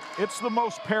one. It's the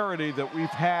most parity that we've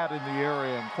had in the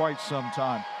area in quite some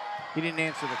time. He didn't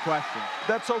answer the question.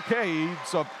 That's okay.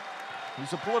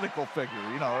 He's a political figure.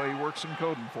 You know, he works in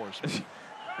code enforcement.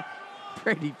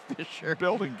 Brady Fisher.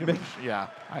 Building commission. Yeah,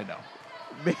 I know.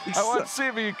 I want to see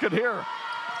if you could hear.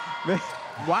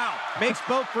 Wow, makes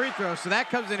both free throws, so that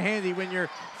comes in handy when your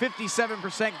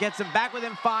 57% gets him back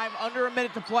within 5, under a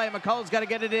minute to play. McCullough's got to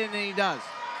get it in, and he does.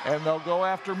 And they'll go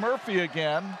after Murphy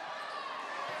again.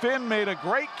 Finn made a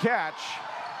great catch,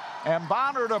 and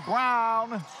Bonner to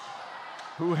Brown,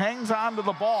 who hangs on to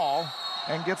the ball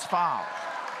and gets fouled.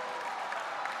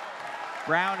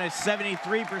 Brown is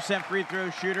 73% free throw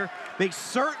shooter. They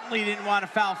certainly didn't want to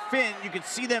foul Finn. You could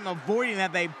see them avoiding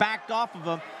that. They backed off of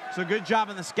him. So good job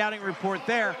in the scouting report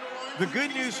there. The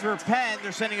good news for Penn,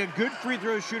 they're sending a good free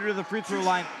throw shooter to the free throw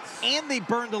line, and they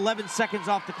burned 11 seconds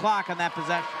off the clock on that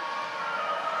possession.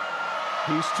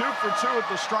 He's 2 for 2 at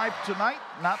the stripe tonight,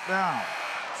 not down.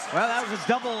 Well, that was a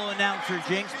double announcer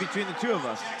jinx between the 2 of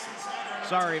us.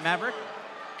 Sorry, Maverick.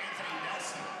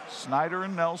 Snyder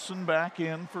and Nelson back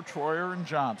in for Troyer and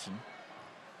Johnson.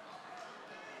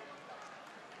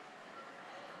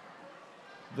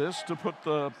 This to put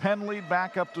the Penn lead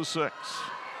back up to 6.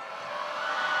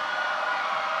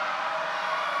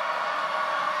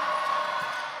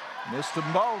 Missed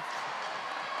them both.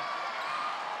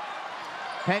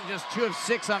 Penn just 2 of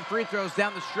 6 on free throws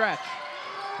down the stretch.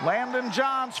 Landon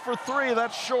Johns for 3,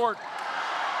 that's short.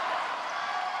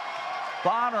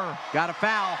 Bonner. Got a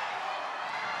foul.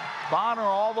 Bonner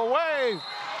all the way,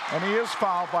 and he is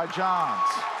fouled by Johns.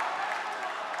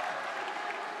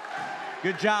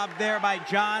 Good job there by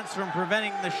Johns from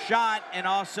preventing the shot and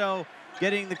also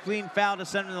getting the clean foul to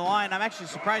send him to the line. I'm actually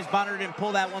surprised Bonner didn't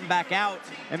pull that one back out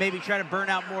and maybe try to burn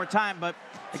out more time, but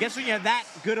I guess when you have that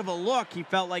good of a look, he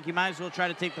felt like he might as well try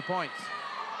to take the points.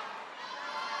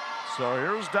 So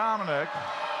here's Dominic.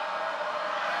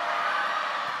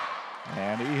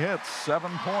 And he hits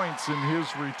 7 points in his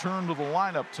return to the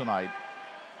lineup tonight.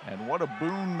 And what a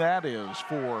boon that is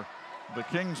for the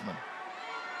Kingsmen.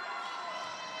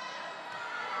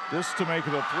 This to make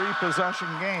it a 3-possession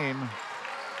game,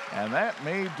 and that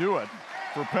may do it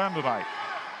for Penn tonight.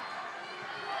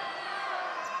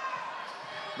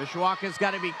 Mishawaka's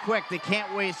got to be quick. They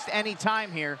can't waste any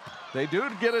time here. They do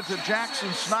get it to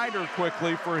Jackson Snyder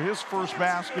quickly for his first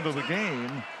basket of the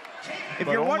game. If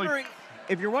you're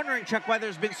wondering, Chuck, why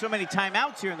there's been so many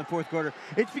timeouts here in the fourth quarter,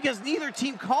 it's because neither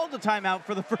team called the timeout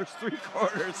for the first 3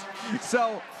 quarters.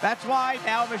 So that's why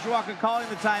now Mishawaka calling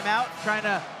the timeout, trying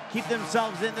to keep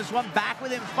themselves in this one, back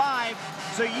within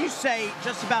 5. So you say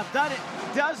just about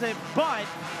does it, but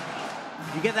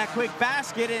you get that quick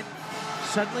basket and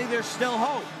suddenly there's still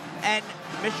hope. And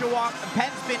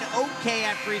Penn's been okay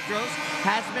at free throws,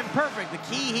 hasn't been perfect. The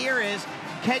key here is,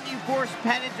 can you force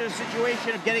Penn into a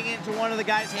situation of getting into one of the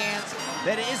guys' hands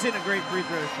that isn't a great free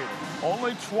throw shooter?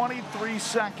 Only 23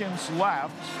 seconds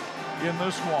left in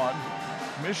this one.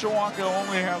 Mishawaka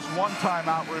only has 1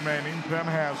 timeout remaining. Penn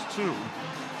has 2.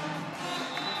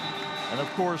 And of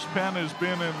course, Penn has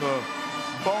been in the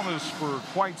bonus for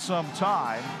quite some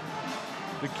time.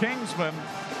 The Kingsmen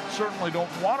certainly don't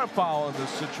want to foul in this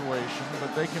situation,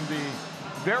 but they can be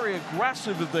very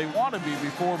aggressive if they want to be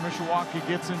before Mishawaka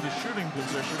gets into shooting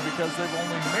position, because they've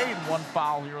only made 1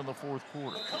 foul here in the fourth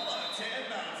quarter.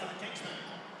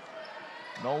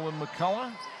 Nolan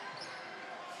McCullough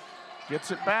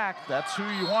gets it back. That's who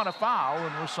you want to foul,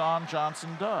 and Rasan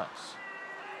Johnson does.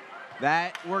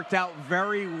 That worked out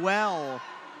very well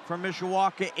for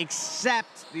Mishawaka,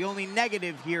 except the only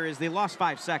negative here is they lost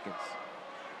 5 seconds.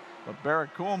 But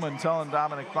Barrett Coleman telling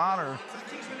Dominic Bonner,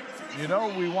 you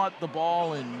know, we want the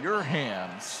ball in your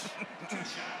hands.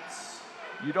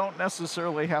 You don't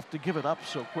necessarily have to give it up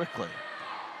so quickly.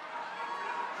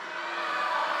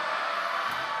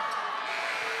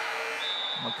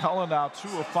 McCullough now 2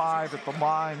 of 5 at the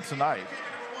line tonight.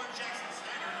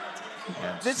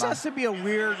 And this has to be a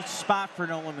weird spot for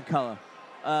Nolan McCullough.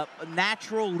 A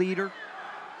natural leader,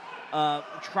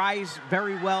 tries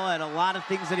very well at a lot of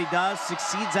things that he does,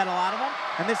 succeeds at a lot of them,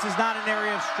 and this is not an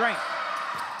area of strength.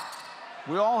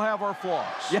 We all have our flaws.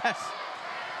 Yes.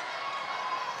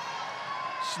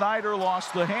 Snyder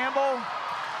lost the handle.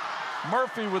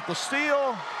 Murphy with the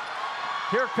steal.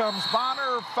 Here comes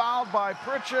Bonner, fouled by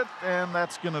Pritchett, and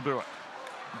that's going to do it.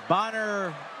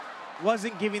 Bonner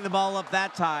wasn't giving the ball up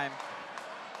that time.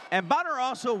 And Bonner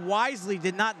also wisely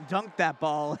did not dunk that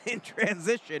ball in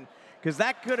transition, because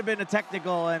that could have been a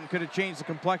technical and could have changed the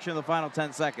complexion of the final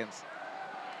 10 seconds.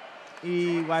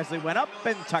 He wisely went up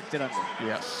and tucked it under.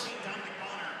 Yes.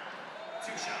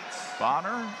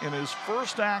 Bonner, in his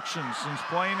first action since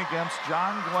playing against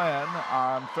John Glenn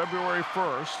on February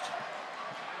 1st,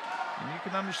 and you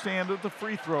can understand that the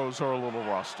free throws are a little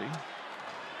rusty.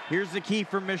 Here's the key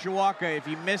for Mishawaka. If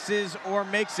he misses or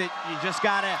makes it, you just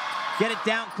got to get it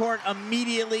down court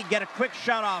immediately, get a quick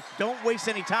shot off. Don't waste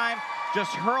any time.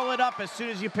 Just hurl it up as soon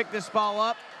as you pick this ball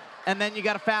up, and then you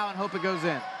got to foul and hope it goes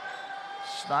in.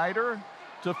 Snyder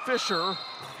to Fisher.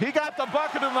 He got the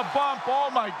bucket in the bump.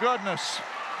 Oh, my goodness.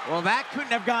 Well, that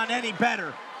couldn't have gone any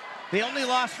better. They only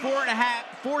lost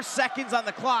 4 seconds on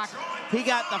the clock. He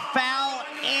got the foul,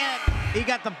 and he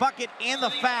got the bucket and the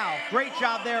foul. Great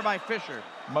job there by Fisher.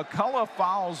 McCullough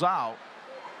fouls out.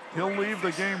 He'll leave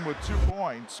the game with 2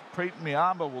 points. Peyton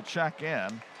Miamba will check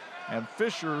in. And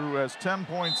Fisher, who has 10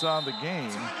 points on the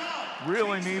game,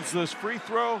 really needs this free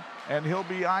throw, and he'll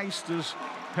be iced as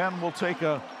Penn will take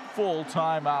a full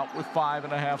timeout with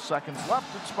 5.5 seconds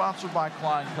left. It's sponsored by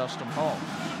Klein Custom Home.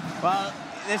 Well,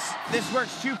 this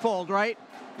works twofold, right?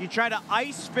 You try to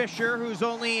ice Fisher, who's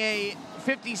only a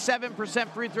 57%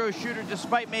 free throw shooter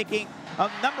despite making a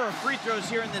number of free throws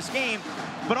here in this game,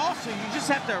 but also you just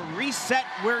have to reset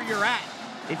where you're at.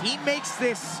 If he makes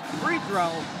this free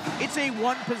throw, it's a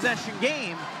 1-possession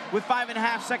game with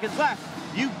 5.5 seconds left.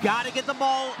 You got to get the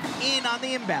ball in on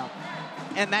the inbound.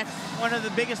 And that's one of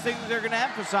the biggest things they're going to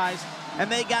emphasize. And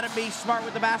they got to be smart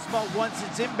with the basketball once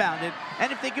it's inbounded.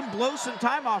 And if they can blow some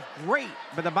time off, great.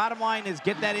 But the bottom line is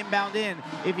get that inbound in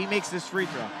if he makes this free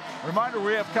throw. Reminder,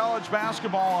 we have college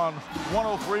basketball on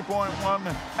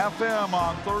 103.1 FM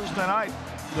on Thursday night.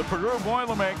 The Purdue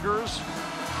Boilermakers,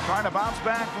 trying to bounce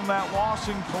back from that loss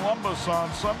in Columbus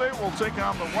on Sunday, will take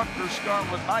on the Rutgers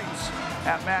Scarlet Knights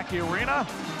at Mackey Arena.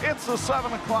 It's the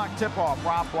 7 o'clock tip-off.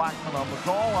 Rob Blackman on the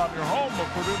call on your home of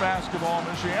Purdue basketball,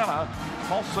 Michiana,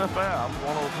 Pulse FM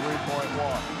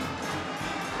 103.1.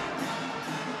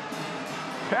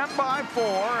 Penn by 4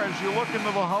 as you look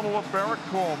into the huddle of Barrett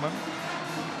Coleman.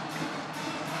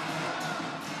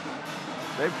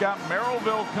 They've got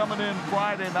Merrillville coming in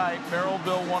Friday night.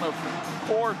 Merrillville, one of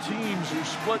 4 teams who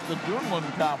split the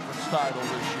Duneland Conference title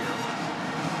this year.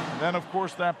 And then, of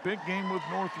course, that big game with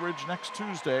Northridge next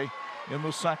Tuesday in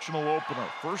the sectional opener.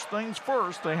 First things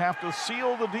first, they have to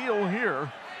seal the deal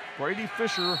here. Brady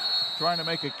Fisher trying to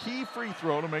make a key free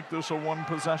throw to make this a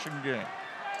 1-possession game.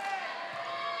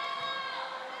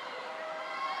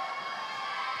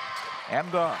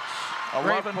 And does.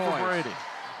 11 for Brady.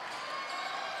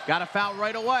 Got a foul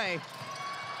right away.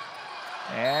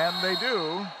 And they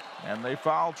do. And they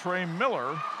foul Trey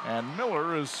Miller. And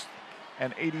Miller is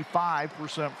an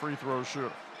 85% free throw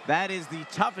shooter. That is the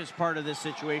toughest part of this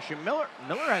situation. Miller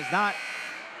has not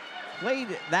played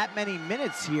that many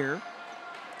minutes here.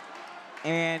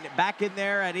 And back in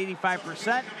there at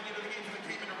 85%.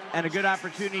 And a good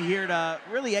opportunity here to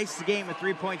really ice the game with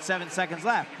 3.7 seconds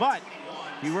left. But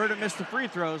if he were to miss the free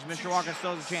throws, Mishawaka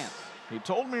still has a chance. He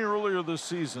told me earlier this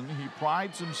season he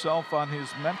prides himself on his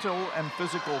mental and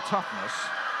physical toughness,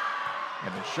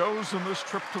 and it shows in this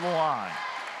trip to the line.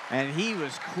 And he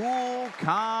was cool,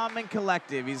 calm, and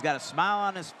collective. He's got a smile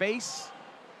on his face.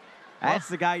 That's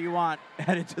the guy you want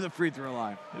headed to the free throw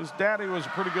line. His daddy was a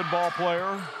pretty good ball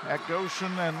player at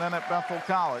Goshen and then at Bethel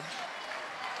College.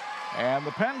 And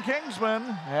the Penn Kingsmen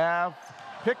have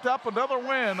picked up another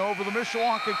win over the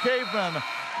Mishawaka Cavemen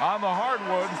on the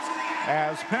hardwood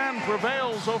as Penn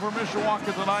prevails over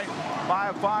Mishawaka tonight by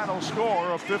a final score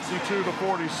of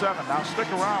 52-47. Now stick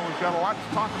around, we've got a lot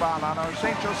to talk about on our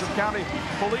St. Joseph County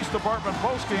Police Department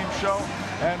postgame show,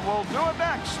 and we'll do it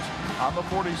next on the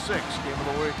 46 Game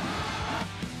of the Week.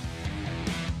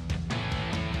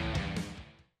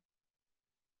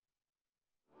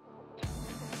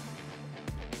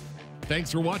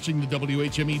 Thanks for watching the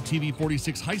WHME TV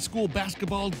 46 High School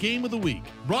Basketball Game of the Week,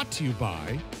 brought to you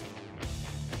by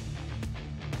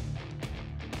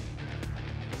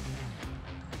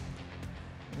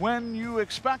when you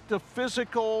expect a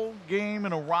physical game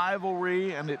in a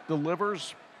rivalry and it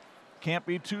delivers, can't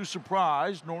be too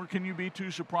surprised, nor can you be too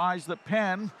surprised that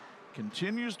Penn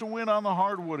continues to win on the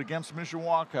hardwood against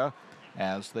Mishawaka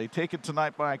as they take it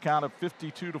tonight by a count of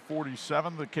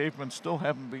 52-47. The Cavemen still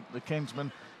haven't beaten the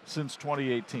Kingsmen since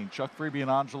 2018. Chuck Freeby and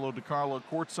Angelo DiCarlo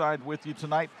courtside with you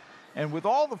tonight. And with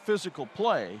all the physical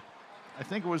play, I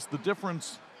think it was the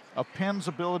difference of Penn's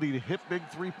ability to hit big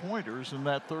three-pointers in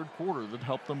that third quarter that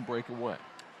helped them break away.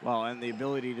 Well, and the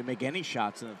ability to make any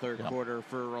shots in the third quarter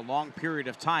for a long period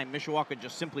of time. Mishawaka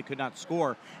just simply could not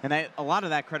score. And a lot of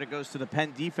that credit goes to the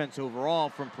Penn defense overall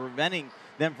from preventing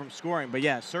them from scoring. But,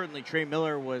 yeah, certainly Trey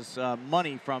Miller was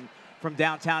money from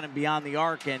downtown and beyond the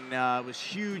arc, and was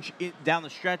huge down the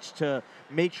stretch to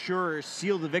make sure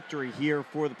seal the victory here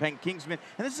for the Penn Kingsmen.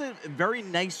 And this is a very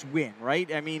nice win,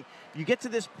 right? I mean, you get to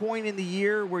this point in the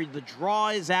year where the draw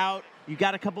is out. You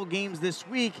got a couple games this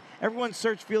week. Everyone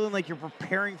starts feeling like you're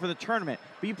preparing for the tournament.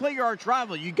 But you play your arch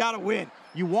rival. You got to win.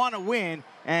 You want to win,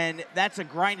 and that's a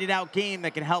grinded-out game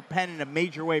that can help Penn in a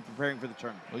major way preparing for the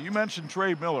tournament. Well, you mentioned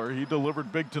Trey Miller. He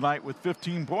delivered big tonight with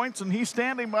 15 points, and he's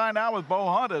standing by now with Bo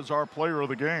Hunt as our player of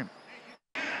the game.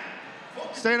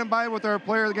 Standing by with our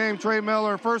player of the game, Trey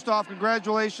Miller. First off,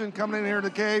 congratulations coming in here to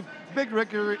the Cave. Big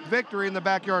victory in the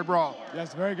backyard brawl.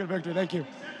 Yes, very good victory. Thank you.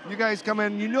 You guys come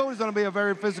in, you know it's going to be a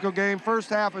very physical game. First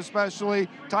half especially,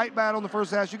 tight battle in the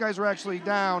first half. You guys were actually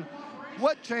down.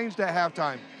 What changed at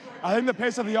halftime? I think the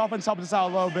pace of the offense helped us out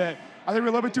a little bit. I think we were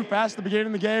a little bit too fast at the beginning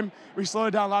of the game. We slowed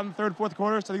it down a lot in the third, fourth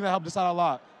quarter, so I think that helped us out a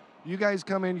lot. You guys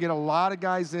come in, get a lot of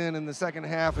guys in the second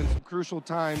half in some crucial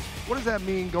times. What does that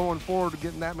mean going forward to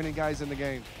getting that many guys in the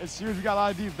game? It's huge. We got a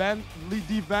lot of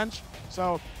deep bench,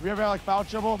 so if we ever have like foul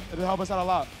trouble, it'll help us out a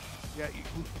lot. Yeah,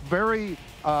 very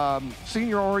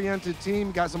senior-oriented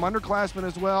team. Got some underclassmen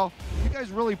as well. You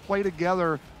guys really play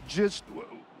together,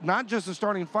 not just the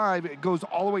starting five. It goes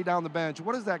all the way down the bench.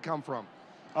 What does that come from?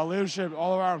 Leadership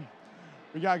all around.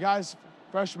 We got guys,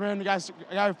 freshmen, a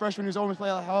guy freshman who's always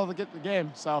played a hell of a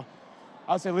game. So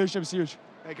I'd say leadership is huge.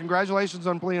 Hey, congratulations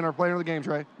on playing our player of the game,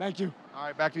 Trey. Thank you. All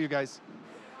right, back to you guys.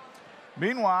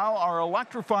 Meanwhile, our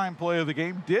electrifying play of the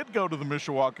game did go to the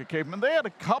Mishawaka Cavemen. They had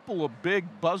a couple of big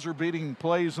buzzer-beating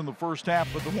plays in the first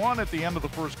half, but the one at the end of the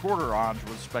first quarter, Anj,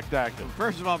 was spectacular.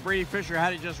 First of all, Brady Fisher had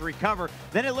to just recover.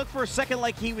 Then it looked for a second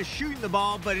like he was shooting the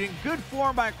ball, but in good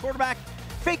form by a quarterback,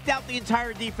 faked out the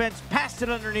entire defense, passed it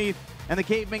underneath, and the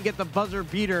Cavemen get the buzzer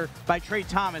beater by Trey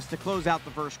Thomas to close out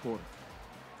the first quarter.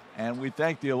 And we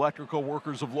thank the electrical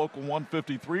workers of Local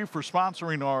 153 for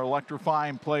sponsoring our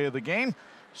electrifying play of the game.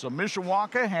 So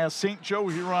Mishawaka has St. Joe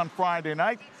here on Friday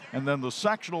night, and then the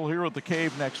sectional here at the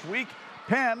Cave next week.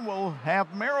 Penn will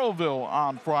have Merrillville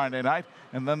on Friday night,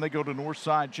 and then they go to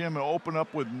Northside Gym and open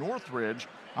up with Northridge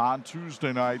on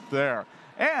Tuesday night there.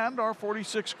 And our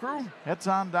 46 crew heads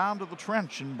on down to the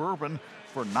Trench in Bourbon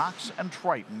for Knox and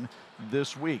Triton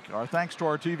this week. Our thanks to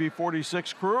our TV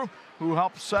 46 crew who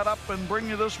helped set up and bring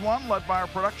you this one, led by our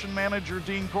production manager,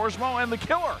 Dean Korsmo, and the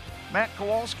killer, Matt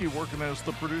Kowalski, working as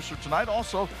the producer tonight.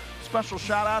 Also, special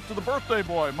shout out to the birthday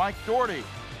boy, Mike Doherty,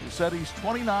 who said he's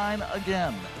 29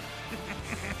 again.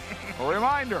 A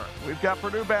reminder, we've got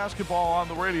Purdue basketball on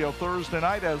the radio Thursday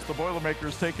night as the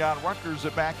Boilermakers take on Rutgers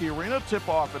at Mackey Arena.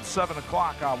 Tip-off at 7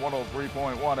 o'clock on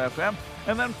 103.1 FM.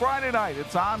 And then Friday night,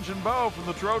 it's Anj and Bo from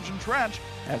the Trojan Trench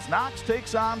as Knox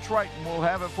takes on Triton. We'll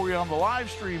have it for you on the live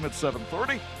stream at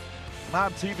 7:30.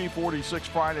 On TV 46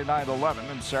 Friday night 11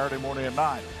 and Saturday morning at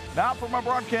 9. Now for my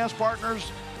broadcast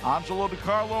partners, Angelo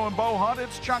DiCarlo and Bo Hunt,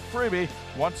 it's Chuck Freeby.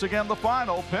 Once again, the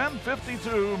final, Penn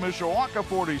 52, Mishawaka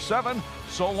 47.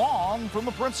 So long from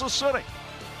the Princess City.